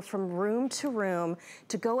you to go from room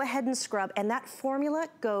to go ahead and scrub, and that formula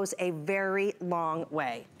goes a very long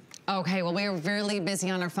way. Okay, well, we are really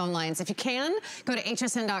busy on our phone lines. If you can, go to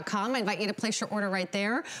hsn.com. I invite you to place your order right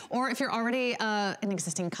there. Or if you're already an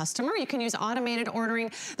existing customer, you can use automated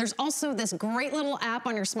ordering. There's also this great little app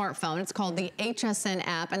on your smartphone. It's called the HSN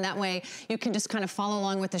app, and that way you can just kind of follow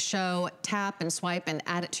along with the show, tap and swipe and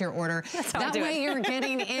add it to your order. That way you're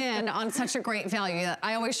getting in on such a great value.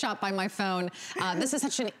 I always shop by my phone. This is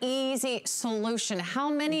such an easy solution. How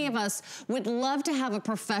many of us would love to have a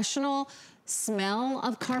professional smell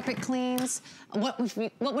of carpet cleans? What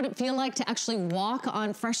would it feel like to actually walk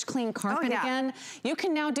on fresh, clean carpet again? You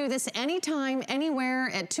can now do this anytime, anywhere,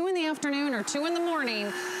 at 2 in the afternoon or 2 in the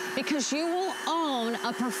morning, because you will own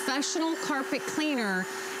a professional carpet cleaner,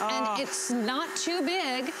 and it's not too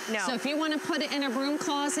big. No. So if you want to put it in a broom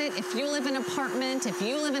closet, if you live in an apartment, if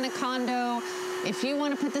you live in a condo, if you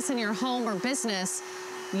want to put this in your home or business,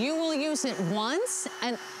 you will use it once,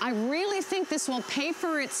 and I really think this will pay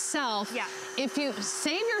for itself. Yeah. If you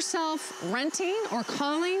save yourself renting or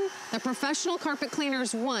calling the professional carpet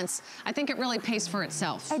cleaners once, I think it really pays for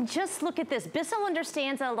itself. And just look at this. Bissell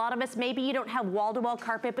understands that a lot of us, maybe you don't have wall-to-wall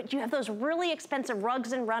carpet, but you have those really expensive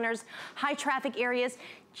rugs and runners, high traffic areas.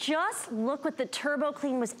 Just look what the Turbo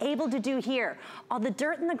Clean was able to do here. All the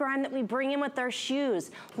dirt and the grime that we bring in with our shoes.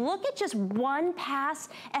 Look at just one pass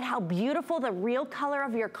at how beautiful the real color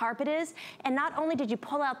of your carpet is. And not only did you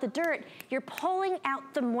pull out the dirt, you're pulling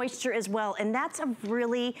out the moisture as well. And that's a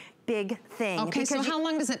really big thing. Okay, so how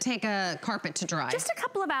long does it take a carpet to dry? Just a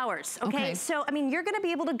couple of hours, okay? So, I mean, you're gonna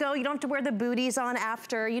be able to go, you don't have to wear the booties on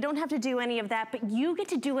after, you don't have to do any of that, but you get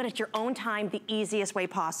to do it at your own time the easiest way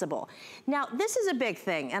possible. Now, this is a big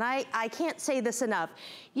thing, and I can't say this enough.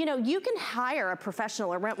 You know, you can hire a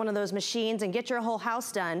professional or rent one of those machines and get your whole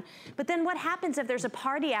house done, but then what happens if there's a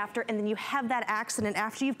party after and then you have that accident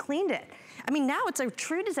after you've cleaned it? I mean, now it's a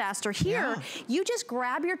true disaster. Here, you just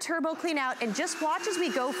grab your Turbo Clean out and just watch as we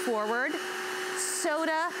go forward.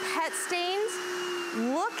 Soda, pet stains,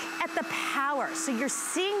 look at the power. So you're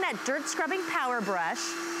seeing that dirt scrubbing power brush.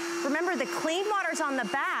 Remember, the clean water's on the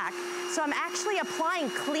back, so I'm actually applying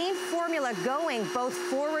clean formula going both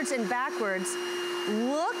forwards and backwards.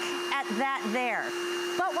 Look at that there.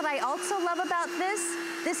 But what I also love about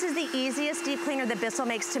this is the easiest deep cleaner that Bissell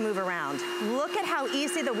makes to move around. Look at how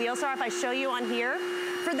easy the wheels are. If I show you on here,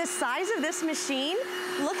 for the size of this machine,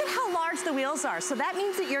 look at how large the wheels are. So that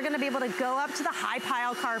means that you're gonna be able to go up to the high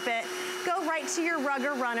pile carpet, go right to your rug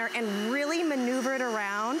or runner, and really maneuver it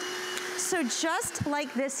around. So just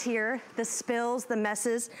like this here, the spills, the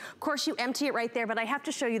messes, of course you empty it right there, but I have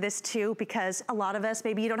to show you this too, because a lot of us,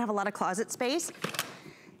 maybe you don't have a lot of closet space.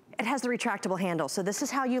 It has the retractable handle, so this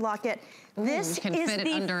is how you lock it. This you can is fit it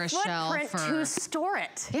the under a footprint shelf to store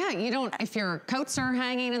it. Yeah, you don't, if your coats are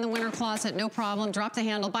hanging in the winter closet, no problem, drop the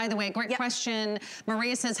handle. By the way, great question.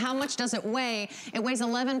 Maria says, how much does it weigh? It weighs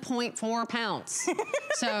 11.4 pounds.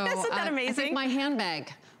 So Isn't that amazing? I think my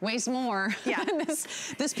handbag weighs more than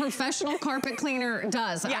this professional carpet cleaner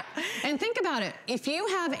does. And think about it. If you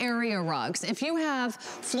have area rugs, if you have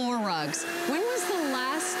floor rugs, when was the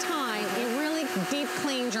last time you really deep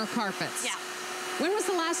cleaned your carpets? When was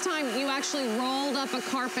the last time you actually rolled up a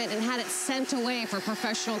carpet and had it sent away for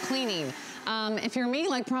professional cleaning? If you're me,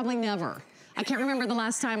 like probably never. I can't remember the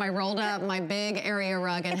last time I rolled up my big area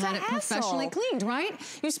rug and had it professionally cleaned, right?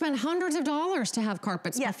 You spend hundreds of dollars to have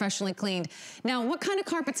carpets professionally cleaned. Now, what kind of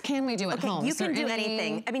carpets can we do at home? You can do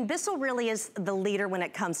anything. I mean, Bissell really is the leader when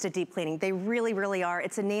it comes to deep cleaning. They really, really are.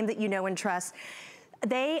 It's a name that you know and trust.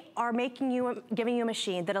 They are giving you a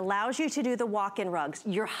machine that allows you to do the walk-in rugs,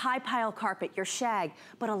 your high pile carpet, your shag.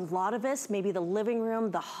 But a lot of us, maybe the living room,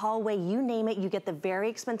 the hallway, you name it, you get the very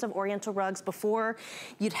expensive Oriental rugs before.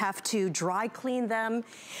 You'd have to dry clean them.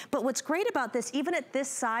 But what's great about this, even at this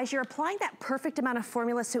size, you're applying that perfect amount of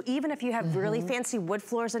formula. So even if you have really fancy wood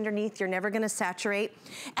floors underneath, you're never gonna saturate.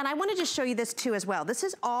 And I wanna just show you this too as well. This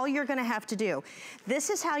is all you're gonna have to do. This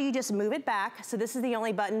is how you just move it back. So this is the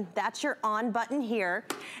only button. That's your on button here.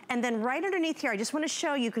 And then right underneath here, I just want to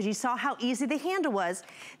show you, because you saw how easy the handle was.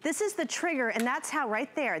 This is the trigger, and that's how,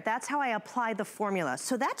 right there, that's how I apply the formula.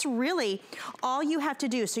 So that's really all you have to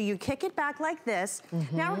do. So you kick it back like this.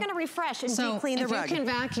 Now we're going to refresh and deep clean the rug. So if you can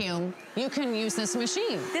vacuum, you can use this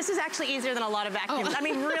machine. This is actually easier than a lot of vacuums. I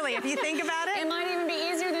mean, really, if you think about it. It might even be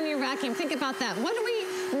easier than your vacuum. Think about that. What do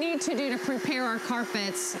we need to do to prepare our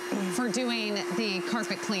carpets for doing the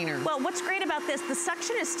carpet cleaner? Well, what's great about this, the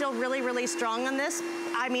suction is still really, really strong on this.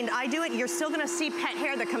 I mean, I do it, you're still gonna see pet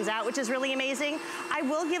hair that comes out, which is really amazing. I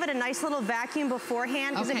will give it a nice little vacuum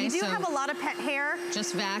beforehand, because if you do have a lot of pet hair,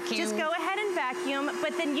 just vacuum. Just go ahead and vacuum,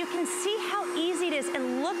 but then you can see how easy it is,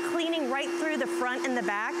 and look, cleaning right through the front and the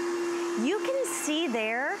back. You can see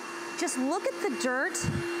there, just look at the dirt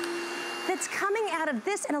that's coming out of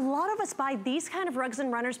this. And a lot of us buy these kind of rugs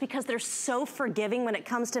and runners because they're so forgiving when it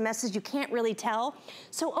comes to messes, you can't really tell.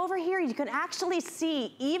 So over here, you can actually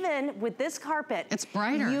see, even with this carpet, it's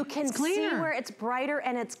brighter. You can see where it's brighter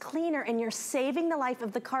and it's cleaner, and you're saving the life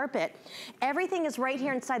of the carpet. Everything is right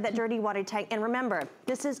here inside that dirty water tank. And remember,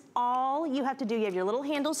 this is all you have to do. You have your little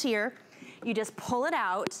handles here. You just pull it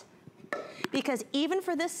out. Because even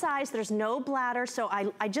for this size, there's no bladder, so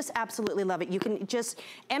I just absolutely love it. You can just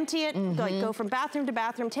empty it, go from bathroom to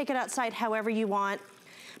bathroom, take it outside however you want.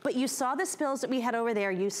 But you saw the spills that we had over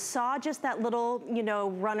there. You saw just that little, you know,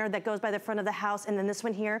 runner that goes by the front of the house, and then this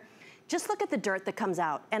one here. Just look at the dirt that comes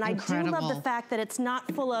out. And I do love the fact that it's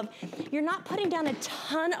not full of, you're not putting down a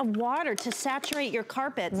ton of water to saturate your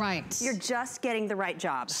carpets. Right. You're just getting the right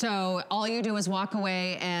job. So all you do is walk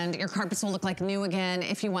away and your carpets will look like new again.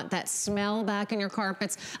 If you want that smell back in your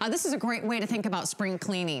carpets, this is a great way to think about spring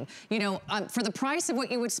cleaning. You know, for the price of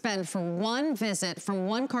what you would spend for one visit from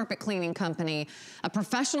one carpet cleaning company, a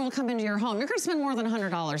professional will come into your home, you're gonna spend more than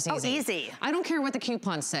 $100 easy. Oh, easy. I don't care what the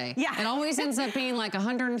coupons say. Yeah. It always ends up being like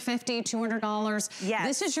 $150, $200. Yes.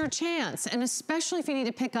 This is your chance, and especially if you need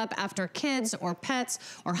to pick up after kids or pets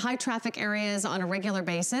or high traffic areas on a regular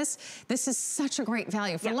basis, this is such a great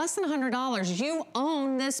value. For less than $100, you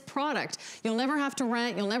own this product. You'll never have to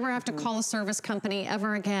rent, you'll never have to call a service company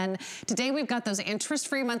ever again. Today we've got those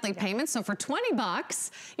interest-free monthly payments, so for 20 bucks,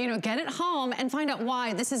 you know, get it home and find out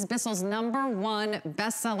why this is Bissell's #1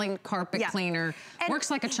 best-selling carpet cleaner. And works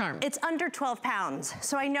like a charm. It's under 12 pounds.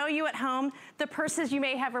 So I know you at home, the purses you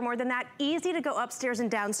may have are more than that. Easy to go upstairs and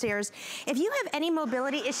downstairs. If you have any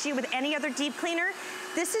mobility issue with any other deep cleaner,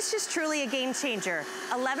 this is just truly a game changer.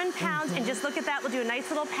 11 pounds, and just look at that. We'll do a nice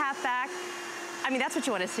little path back. I mean, that's what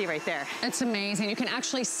you want to see right there. It's amazing. You can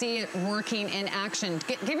actually see it working in action.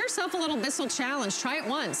 Give yourself a little Bissell challenge. Try it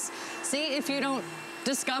once. See if you don't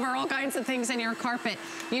discover all kinds of things in your carpet.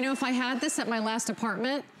 You know, if I had this at my last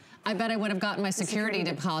apartment, I bet I would have gotten my security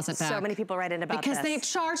deposit back. So many people write in about this. Because they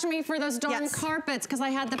charged me for those darn carpets because I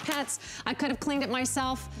had the pets. I could have cleaned it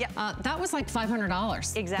myself. That was like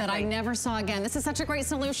 $500 that I never saw again. This is such a great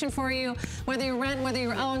solution for you. Whether you rent, whether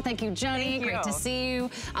you own. Thank you, Johnny. Great to see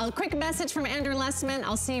you. A quick message from Andrew Lessman.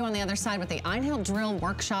 I'll see you on the other side with the Einhill Drill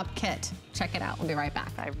Workshop Kit. Check it out. We'll be right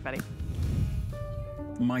back. Bye, everybody.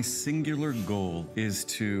 My singular goal is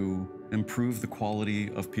to improve the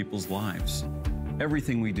quality of people's lives.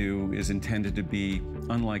 Everything we do is intended to be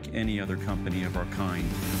unlike any other company of our kind.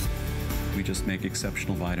 We just make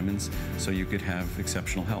exceptional vitamins so you could have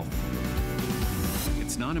exceptional health.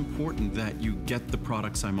 It's not important that you get the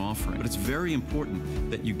products I'm offering, but it's very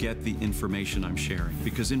important that you get the information I'm sharing,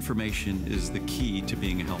 because information is the key to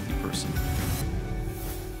being a healthy person.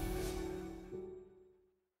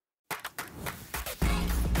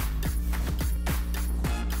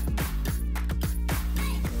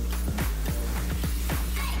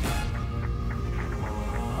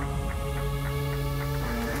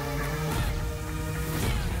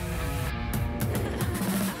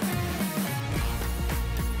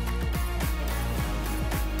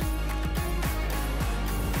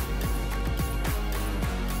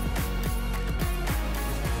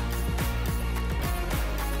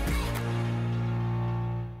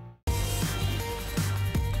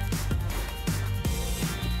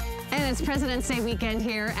 It's President's Day weekend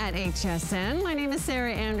here at HSN. My name is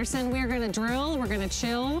Sarah Anderson. We're going to drill, we're going to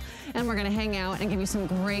chill, and we're going to hang out and give you some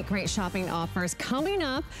great, great shopping offers. Coming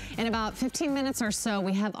up in about 15 minutes or so,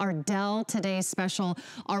 we have our Dell Today special,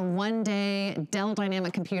 our one-day Dell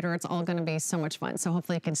Dynamic computer. It's all going to be so much fun, so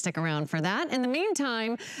hopefully you can stick around for that. In the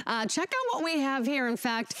meantime, check out what we have here. In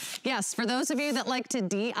fact, yes, for those of you that like to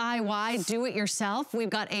DIY, do it yourself, we've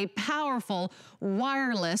got a powerful,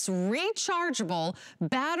 wireless, rechargeable,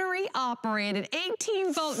 battery-operated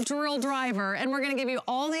 18-volt drill driver, and we're going to give you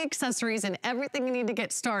all the accessories and everything you need to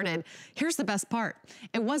get started. Here's the best part.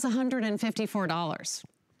 It was $154.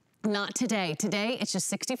 Not today. Today, it's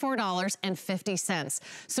just $64.50.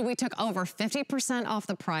 So we took over 50% off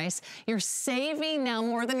the price. You're saving now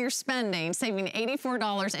more than you're spending, saving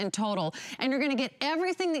 $84 in total. And you're gonna get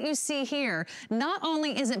everything that you see here. Not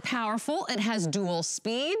only is it powerful, it has dual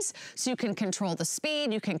speeds, so you can control the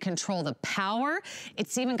speed, you can control the power.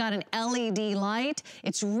 It's even got an LED light.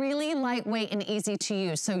 It's really lightweight and easy to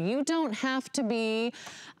use. So you don't have to be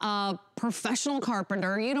a professional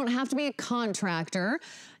carpenter. You don't have to be a contractor.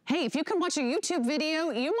 Hey, if you can watch a YouTube video,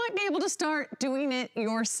 you might be able to start doing it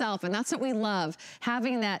yourself. And that's what we love,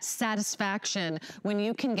 having that satisfaction when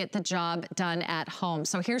you can get the job done at home.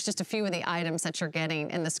 So here's just a few of the items that you're getting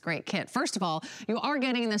in this great kit. First of all, you are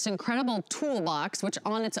getting this incredible toolbox, which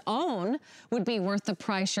on its own would be worth the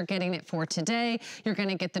price you're getting it for today. You're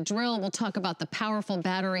gonna get the drill. We'll talk about the powerful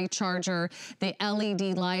battery charger, the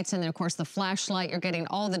LED lights, and then of course the flashlight. You're getting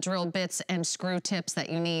all the drill bits and screw tips that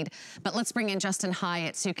you need. But let's bring in Justin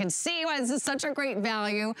Hyatt so you can see why this is such a great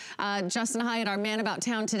value. Justin Hyatt, our man about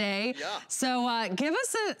town today. Yeah. So give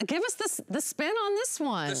us the spin on this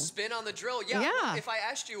one. The spin on the drill, yeah. Yeah. If I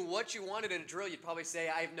asked you what you wanted in a drill, you'd probably say,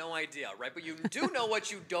 I have no idea, right? But you do know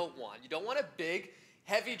what you don't want. You don't want a big,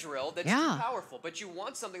 heavy drill that's too powerful, but you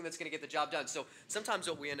want something that's gonna get the job done. So sometimes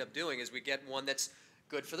what we end up doing is we get one that's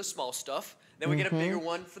good for the small stuff, then we get a bigger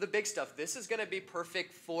one for the big stuff. This is gonna be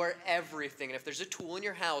perfect for everything. And if there's a tool in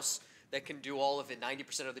your house that can do all of it,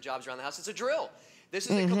 90% of the jobs around the house, it's a drill. This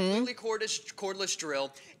is a completely cordless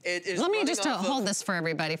drill. It is. Let me just hold this for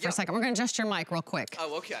everybody for a second. We're gonna adjust your mic real quick.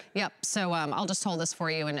 Oh, okay. Yep, so I'll just hold this for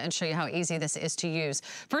you and show you how easy this is to use.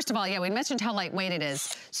 First of all, yeah, we mentioned how lightweight it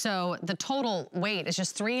is. So the total weight is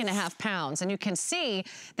just 3.5 pounds. And you can see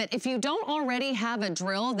that if you don't already have a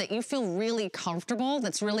drill that you feel really comfortable,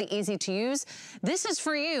 that's really easy to use, this is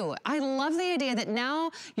for you. I love the idea that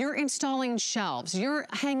now you're installing shelves, you're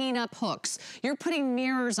hanging up hooks, you're putting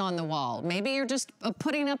mirrors on the wall. Maybe you're just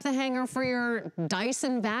putting up the hanger for your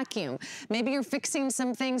Dyson vacuum. Maybe you're fixing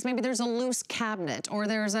some things. Maybe there's a loose cabinet or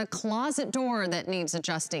there's a closet door that needs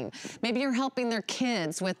adjusting. Maybe you're helping their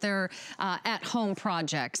kids with their at-home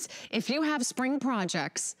projects. If you have spring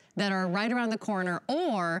projects that are right around the corner,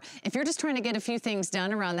 or if you're just trying to get a few things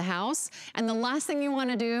done around the house, and the last thing you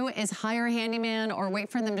wanna do is hire a handyman or wait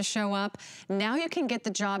for them to show up, now you can get the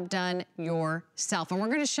job done yourself. And we're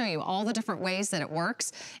gonna show you all the different ways that it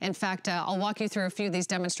works. In fact, I'll walk you through a few of these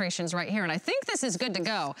demonstrations right here, and I think this is good to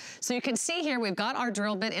go. So you can see here, we've got our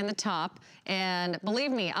drill bit in the top, and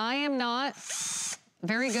believe me, I am not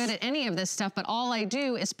very good at any of this stuff, but all I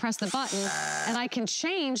do is press the button and I can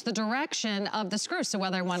change the direction of the screw. So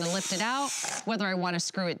whether I want to lift it out, whether I want to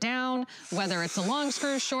screw it down, whether it's a long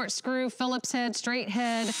screw, short screw, Phillips head, straight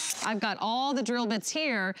head, I've got all the drill bits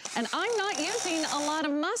here and I'm not using a lot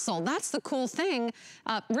of muscle. That's the cool thing.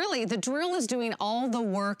 Really, the drill is doing all the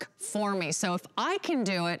work for me. So if I can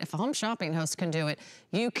do it, if a home shopping host can do it,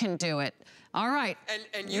 you can do it. All right.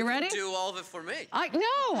 And you ready? Can do all of it for me.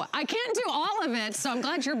 No, I can't do all of it, so I'm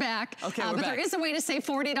glad you're back. Okay, but there is a way to save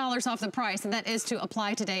 $40 off the price, and that is to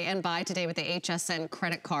apply today and buy today with the HSN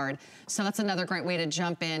credit card. So that's another great way to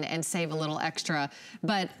jump in and save a little extra.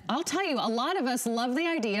 But I'll tell you, a lot of us love the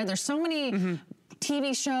idea. There's so many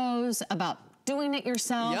TV shows about doing it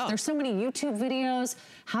yourself. Yeah. There's so many YouTube videos,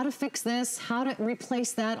 how to fix this, how to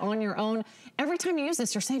replace that on your own. Every time you use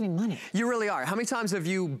this, you're saving money. You really are. How many times have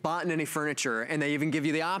you bought any furniture and they even give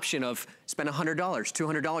you the option of spend $100,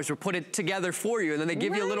 $200 or put it together for you, and then they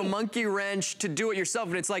give you a little monkey wrench to do it yourself,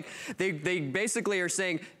 and it's like they basically are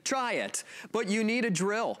saying, try it, but you need a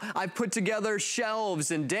drill. I've put together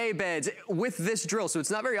shelves and day beds with this drill, so it's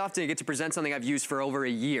not very often you get to present something I've used for over a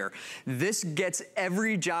year. This gets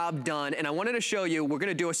every job done, and I wanted to show you, we're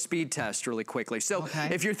gonna do a speed test really quickly. So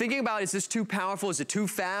if you're thinking about, is this too powerful, is it too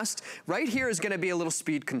fast? Right here is gonna be a little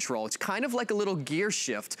speed control. It's kind of like a little gear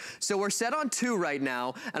shift. So we're set on 2 right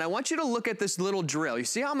now, and I want you to look at this little drill. You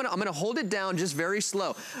see how I'm gonna hold it down just very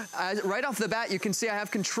slow. Right off the bat, you can see I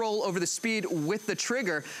have control over the speed with the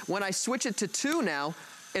trigger. When I switch it to 2 now,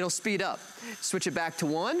 it'll speed up. Switch it back to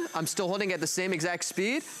 1. I'm still holding at the same exact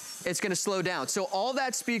speed. It's gonna slow down. So all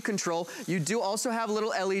that speed control, you do also have a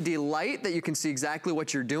little LED light that you can see exactly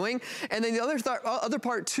what you're doing. And then the other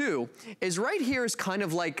part too, is right here is kind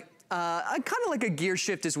of like a gear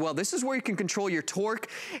shift as well. This is where you can control your torque.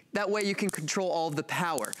 That way you can control all of the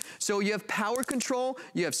power. So you have power control,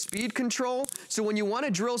 you have speed control. So when you want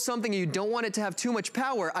to drill something and you don't want it to have too much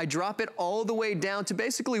power, I drop it all the way down to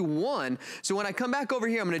basically 1. So when I come back over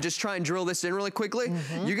here, I'm gonna just try and drill this in really quickly.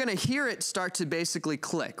 You're gonna hear it start to basically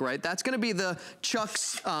click, right? That's gonna be the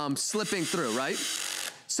chucks slipping through, right?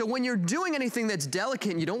 So when you're doing anything that's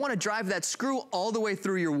delicate and you don't want to drive that screw all the way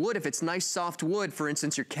through your wood, if it's nice soft wood, for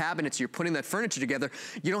instance, your cabinets, you're putting that furniture together,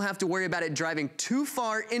 you don't have to worry about it driving too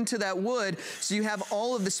far into that wood, so you have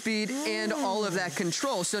all of the speed and all of that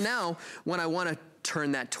control. So now, when I want to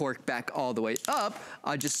turn that torque back all the way up,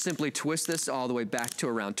 I just simply twist this all the way back to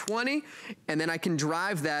around 20, and then I can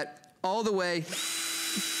drive that all the way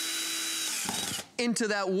into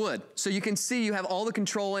that wood. So you can see you have all the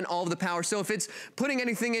control and all of the power. So if it's putting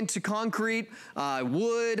anything into concrete,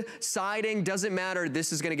 wood, siding, doesn't matter.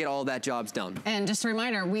 This is gonna get all that jobs done. And just a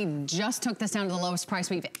reminder, we just took this down to the lowest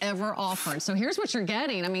price we've ever offered. So here's what you're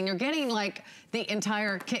getting. I mean, you're getting like the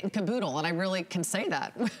entire kit and caboodle, and I really can say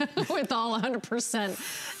that with all 100%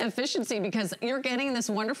 efficiency, because you're getting this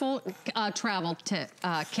wonderful travel kit,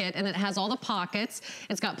 and it has all the pockets.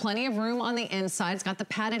 It's got plenty of room on the inside. It's got the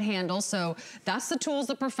padded handle, so that's the tools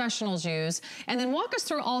that professionals use. And then walk us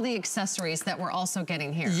through all the accessories that we're also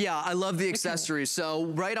getting here. Yeah, I love the accessories. So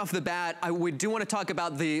right off the bat, we do want to talk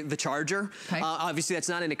about the charger. Okay. Obviously, that's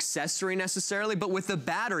not an accessory necessarily, but with the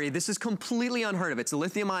battery, this is completely unheard of. It's a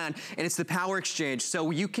lithium ion, and it's the power exchange.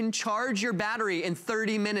 So you can charge your battery in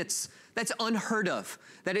 30 minutes. That's unheard of.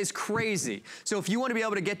 That is crazy. So if you want to be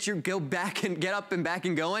able to get up and back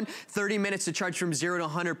and going, 30 minutes to charge from 0 to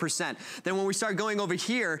 100%. Then when we start going over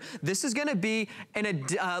here, this is going to be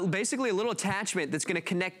basically a little attachment that's going to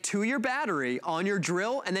connect to your battery on your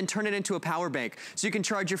drill and then turn it into a power bank. So you can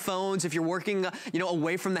charge your phones if you're working,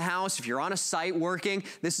 away from the house. If you're on a site working,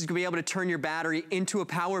 this is going to be able to turn your battery into a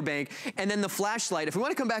power bank. And then the flashlight. If we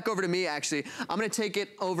want to come back over to me, actually, I'm going to take it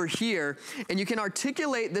over here, and you can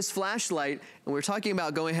articulate this flashlight. And we're talking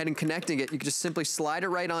about going ahead and connecting it. You can just simply slide it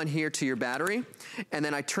right on here to your battery, and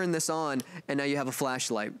then I turn this on, and now you have a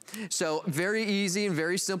flashlight. So very easy and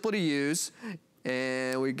very simple to use.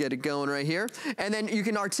 And we get it going right here. And then you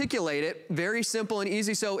can articulate it, very simple and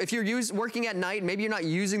easy. So if you're working at night, maybe you're not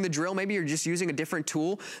using the drill, maybe you're just using a different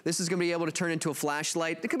tool, this is gonna be able to turn into a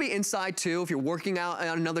flashlight. It could be inside too. If you're working out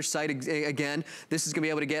on another site, again, this is gonna be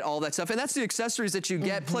able to get all that stuff. And that's the accessories that you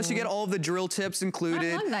get, plus you get all of the drill tips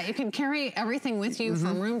included. I love that. You can carry everything with you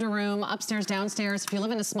from room to room, upstairs, downstairs. If you live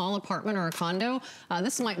in a small apartment or a condo,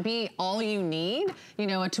 this might be all you need, a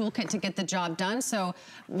toolkit to get the job done. So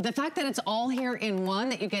the fact that it's all here in one,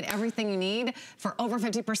 that you get everything you need for over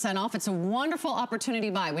 50% off. It's a wonderful opportunity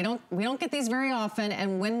buy. We don't get these very often,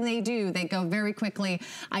 and when they do, they go very quickly.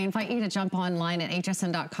 I invite you to jump online at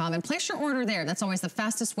hsn.com and place your order there. That's always the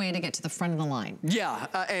fastest way to get to the front of the line. Yeah,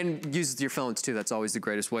 and use your phones too. That's always the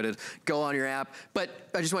greatest way to go on your app. But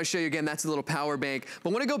I just want to show you again, that's a little power bank.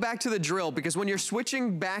 But I want to go back to the drill, because when you're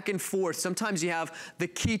switching back and forth, sometimes you have the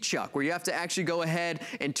key chuck where you have to actually go ahead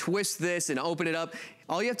and twist this and open it up.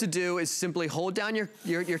 All you have to do is simply hold down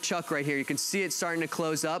your chuck right here. You can see it starting to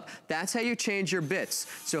close up. That's how you change your bits.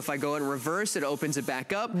 So if I go in reverse, it opens it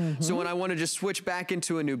back up. So when I want to just switch back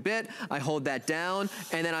into a new bit, I hold that down,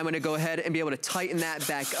 and then I'm going to go ahead and be able to tighten that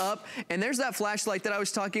back up. And there's that flashlight that I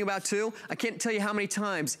was talking about too. I can't tell you how many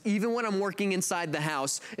times, even when I'm working inside the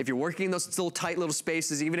house, if you're working in those little tight little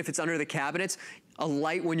spaces, even if it's under the cabinets, a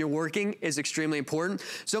light when you're working is extremely important.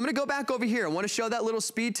 So I'm gonna go back over here. I wanna show that little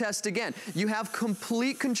speed test again. You have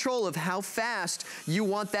complete control of how fast you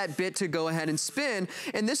want that bit to go ahead and spin.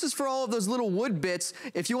 And this is for all of those little wood bits.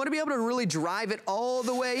 If you wanna be able to really drive it all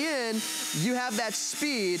the way in, you have that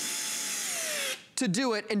speed to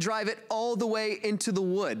do it and drive it all the way into the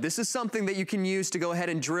wood. This is something that you can use to go ahead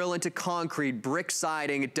and drill into concrete, brick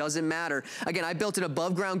siding, it doesn't matter. Again, I built an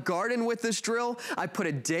above ground garden with this drill. I put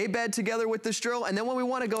a day bed together with this drill. And then when we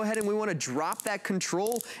want to go ahead and we want to drop that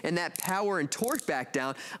control and that power and torque back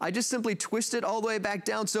down, I just simply twist it all the way back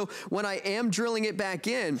down. So when I am drilling it back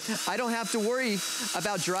in, I don't have to worry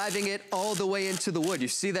about driving it all the way into the wood. You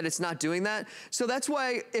see that it's not doing that? So that's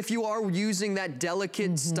why if you are using that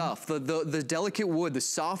delicate stuff, the delicate wood, the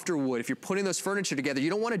softer wood, if you're putting those furniture together, you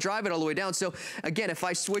don't want to drive it all the way down. So again, if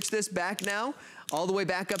I switch this back now, all the way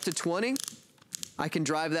back up to 20, I can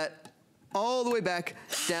drive that all the way back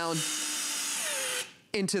down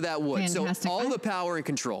into that wood. Fantastic. So all the power and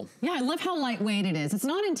control. Yeah, I love how lightweight it is. It's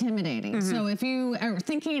not intimidating. So if you are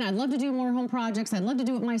thinking, I'd love to do more home projects, I'd love to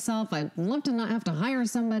do it myself, I'd love to not have to hire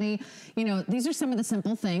somebody, you know, these are some of the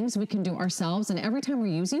simple things we can do ourselves. And every time we're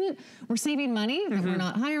using it, we're saving money, that we're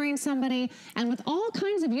not hiring somebody. And with all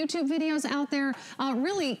kinds of YouTube videos out there,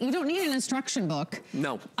 really, you don't need an instruction book.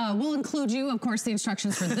 No. We'll include you, of course, the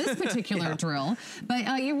instructions for this particular drill,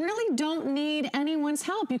 but you really don't need anyone's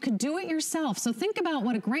help. You could do it yourself. So think about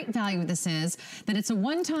what a great value this is, that it's a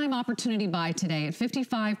one-time opportunity buy today at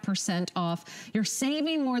 55% off. You're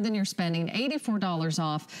saving more than you're spending, $84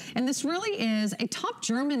 off. And this really is a top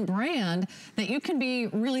German brand that you can be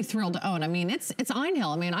really thrilled to own. I mean, it's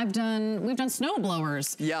Einhill. I mean, we've done snow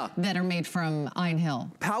blowers that are made from Einhill.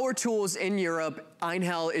 Power tools in Europe,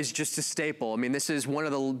 Einhill is just a staple. I mean, this is one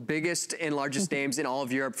of the biggest and largest names in all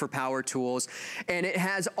of Europe for power tools. And it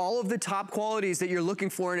has all of the top qualities that you're looking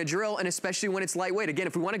for in a drill, and especially when it's lightweight. Again,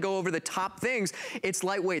 if we want to go over the top things, it's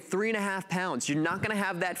lightweight, 3.5 pounds. You're not going to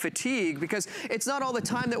have that fatigue because it's not all the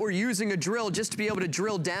time that we're using a drill just to be able to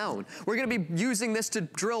drill down. We're going to be using this to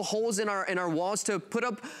drill holes in our walls to put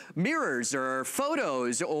up mirrors or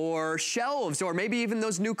photos or shelves or maybe even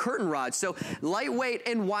those new curtain rods. So lightweight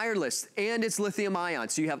and wireless, and it's lithium ion.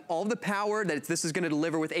 So you have all the power that this is going to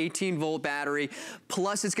deliver with 18-volt battery,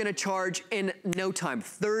 plus it's going to charge in no time,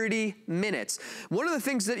 30 minutes. One of the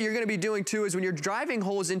things that you're going to be doing too is when you're driving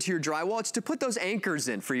holes into your drywall, it's to put those anchors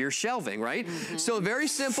in for your shelving, right? So very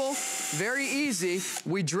simple, very easy.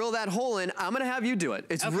 We drill that hole in. I'm going to have you do it.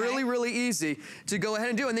 It's really, really easy to go ahead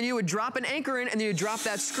and do. And then you would drop an anchor in, and then you drop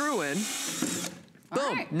that screw in.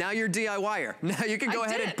 Boom, now you're DIYer. Now you can go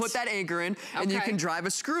ahead and put that anchor in, and you can drive a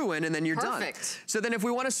screw in, and then you're done. So then if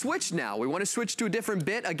we want to switch now, we want to switch to a different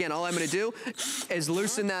bit. Again, all I'm going to do is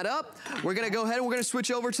loosen that up. We're going to go ahead and we're going to switch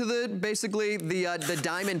over to basically the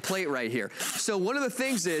diamond plate right here. So one of the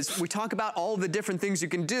things is, we talk about all of the different things you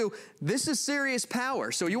can do. This is serious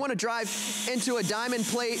power. So you want to drive into a diamond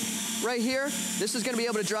plate right here. This is going to be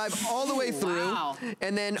able to drive all the way through.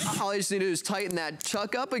 And then all I just need to do is tighten that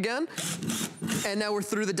chuck up again. And now we're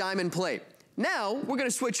through the diamond plate. Now we're going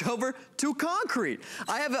to switch over to concrete.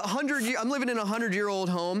 I have I'm living in a 100-year-old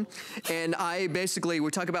home, and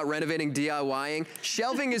we talk about renovating, DIYing.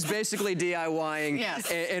 Shelving is basically DIYing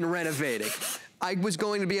and renovating.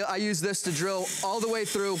 I use this to drill all the way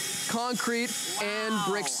through concrete and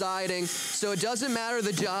brick siding. So it doesn't matter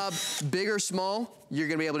the job, big or small, you're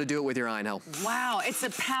gonna be able to do it with your Einhill. Wow, it's a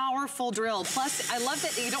powerful drill. Plus, I love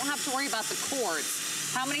that you don't have to worry about the cords.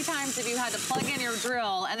 How many times have you had to plug in your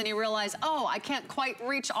drill and then you realize, oh, I can't quite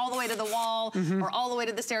reach all the way to the wall or all the way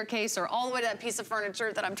to the staircase or all the way to that piece of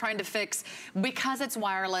furniture that I'm trying to fix? Because it's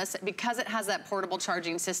wireless, because it has that portable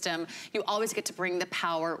charging system, you always get to bring the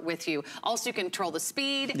power with you. Also, you can control the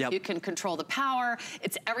speed, you can control the power.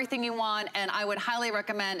 It's everything you want, and I would highly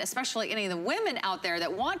recommend, especially any of the women out there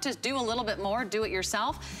that want to do a little bit more, do it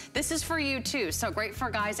yourself. This is for you too. So great for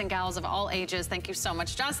guys and gals of all ages. Thank you so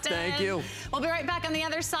much, Justin. Thank you. We'll be right back on the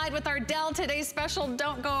other side with our Dell Today's Special.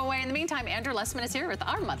 Don't go away. In the meantime, Andrew Lessman is here with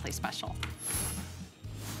our monthly special.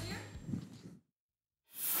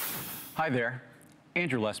 Hi there,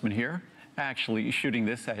 Andrew Lessman here. Actually shooting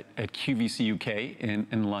this at QVC UK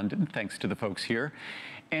in London, thanks to the folks here.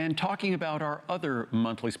 And talking about our other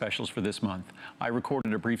monthly specials for this month. I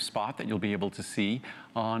recorded a brief spot that you'll be able to see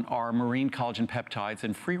on our marine collagen peptides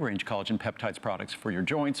and free-range collagen peptides products for your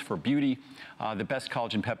joints, for beauty, the best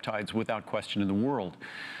collagen peptides without question in the world.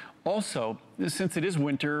 Also, since it is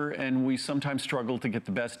winter and we sometimes struggle to get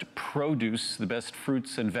the best produce, the best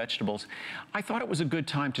fruits and vegetables, I thought it was a good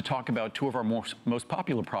time to talk about two of our most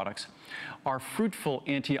popular products, our Fruitful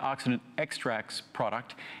Antioxidant Extracts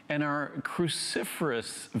product and our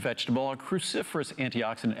cruciferous vegetable, our cruciferous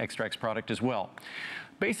antioxidant extracts product as well.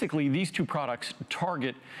 Basically, these two products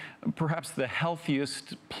target perhaps the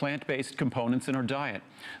healthiest plant-based components in our diet.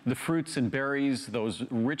 The fruits and berries, those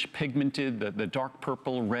rich pigmented, the dark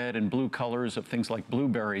purple, red, and blue colors of things like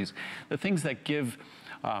blueberries, the things that give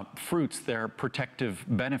fruits their protective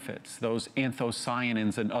benefits, those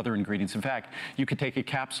anthocyanins and other ingredients. In fact, you could take a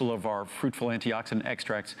capsule of our Fruitful Antioxidant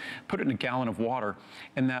Extracts, put it in a gallon of water,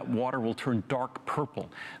 and that water will turn dark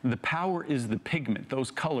purple. The power is the pigment,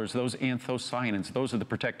 those colors, those anthocyanins, those are the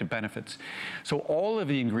protective benefits. So all of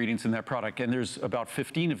the ingredients in that product, and there's about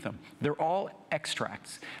 15 of them, they're all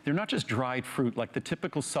extracts. They're not just dried fruit, like the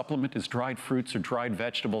typical supplement is dried fruits or dried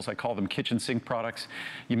vegetables. I call them kitchen sink products.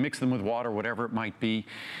 You mix them with water, whatever it might be.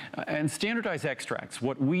 And standardized extracts,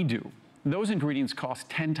 what we do those ingredients cost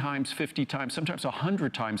 10 times, 50 times, sometimes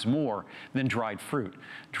 100 times more than dried fruit.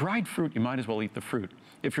 Dried fruit, you might as well eat the fruit.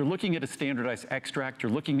 If you're looking at a standardized extract,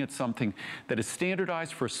 you're looking at something that is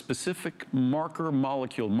standardized for a specific marker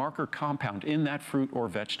molecule, marker compound in that fruit or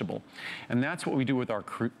vegetable. And that's what we do with our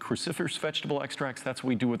cruciferous vegetable extracts. That's what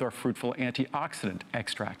we do with our fruitful antioxidant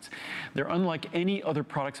extracts. They're unlike any other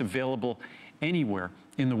products available anywhere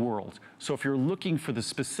in the world. So if you're looking for the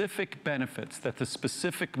specific benefits that the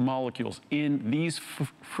specific molecules in these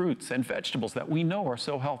fruits and vegetables that we know are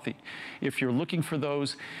so healthy, if you're looking for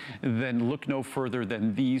those, then look no further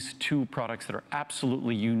than these two products that are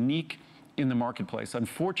absolutely unique in the marketplace.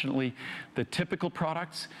 Unfortunately, the typical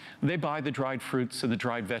products, they buy the dried fruits and the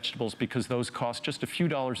dried vegetables because those cost just a few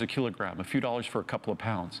dollars a kilogram, a few dollars for a couple of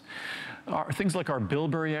pounds. Things like our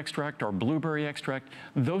bilberry extract, our blueberry extract,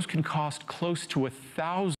 those can cost close to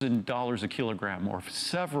 $1,000 a kilogram or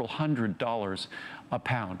several $100s a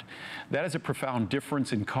pound. That is a profound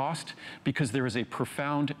difference in cost because there is a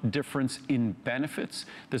profound difference in benefits.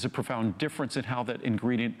 There's a profound difference in how that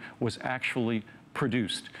ingredient was actually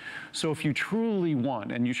produced. So if you truly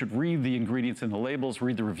want, and you should read the ingredients and the labels,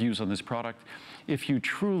 read the reviews on this product, if you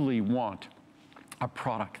truly want a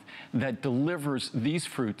product that delivers these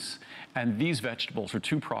fruits and these vegetables, or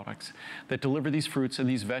two products that deliver these fruits and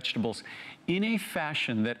these vegetables in a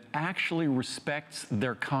fashion that actually respects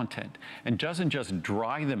their content and doesn't just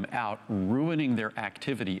dry them out, ruining their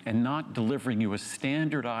activity and not delivering you a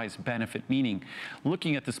standardized benefit, meaning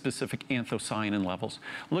looking at the specific anthocyanin levels,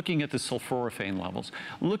 looking at the sulforaphane levels,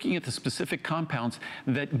 looking at the specific compounds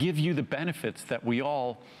that give you the benefits that we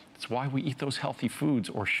all, it's why we eat those healthy foods,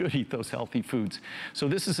 or should eat those healthy foods. So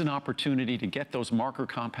this is an opportunity to get those marker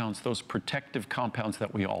compounds, those protective compounds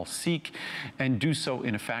that we all seek, and do so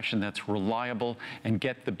in a fashion that's reliable and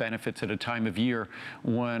get the benefits at a time of year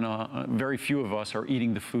when very few of us are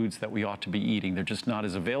eating the foods that we ought to be eating. They're just not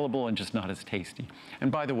as available and just not as tasty.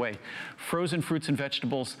 And by the way, frozen fruits and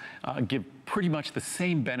vegetables give pretty much the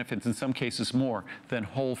same benefits, in some cases more, than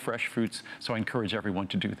whole fresh fruits, so I encourage everyone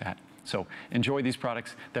to do that. So enjoy these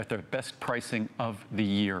products. They're the best pricing of the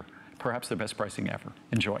year, perhaps the best pricing ever.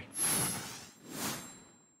 Enjoy.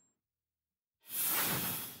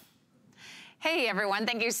 Hey everyone,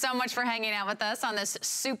 thank you so much for hanging out with us on this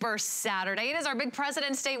Super Saturday. It is our big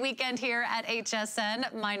President's Day weekend here at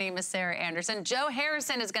HSN. My name is Sarah Anderson. Joe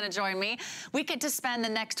Harrison is going to join me. We get to spend the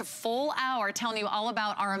next full hour telling you all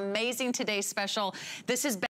about our amazing Today Special. This is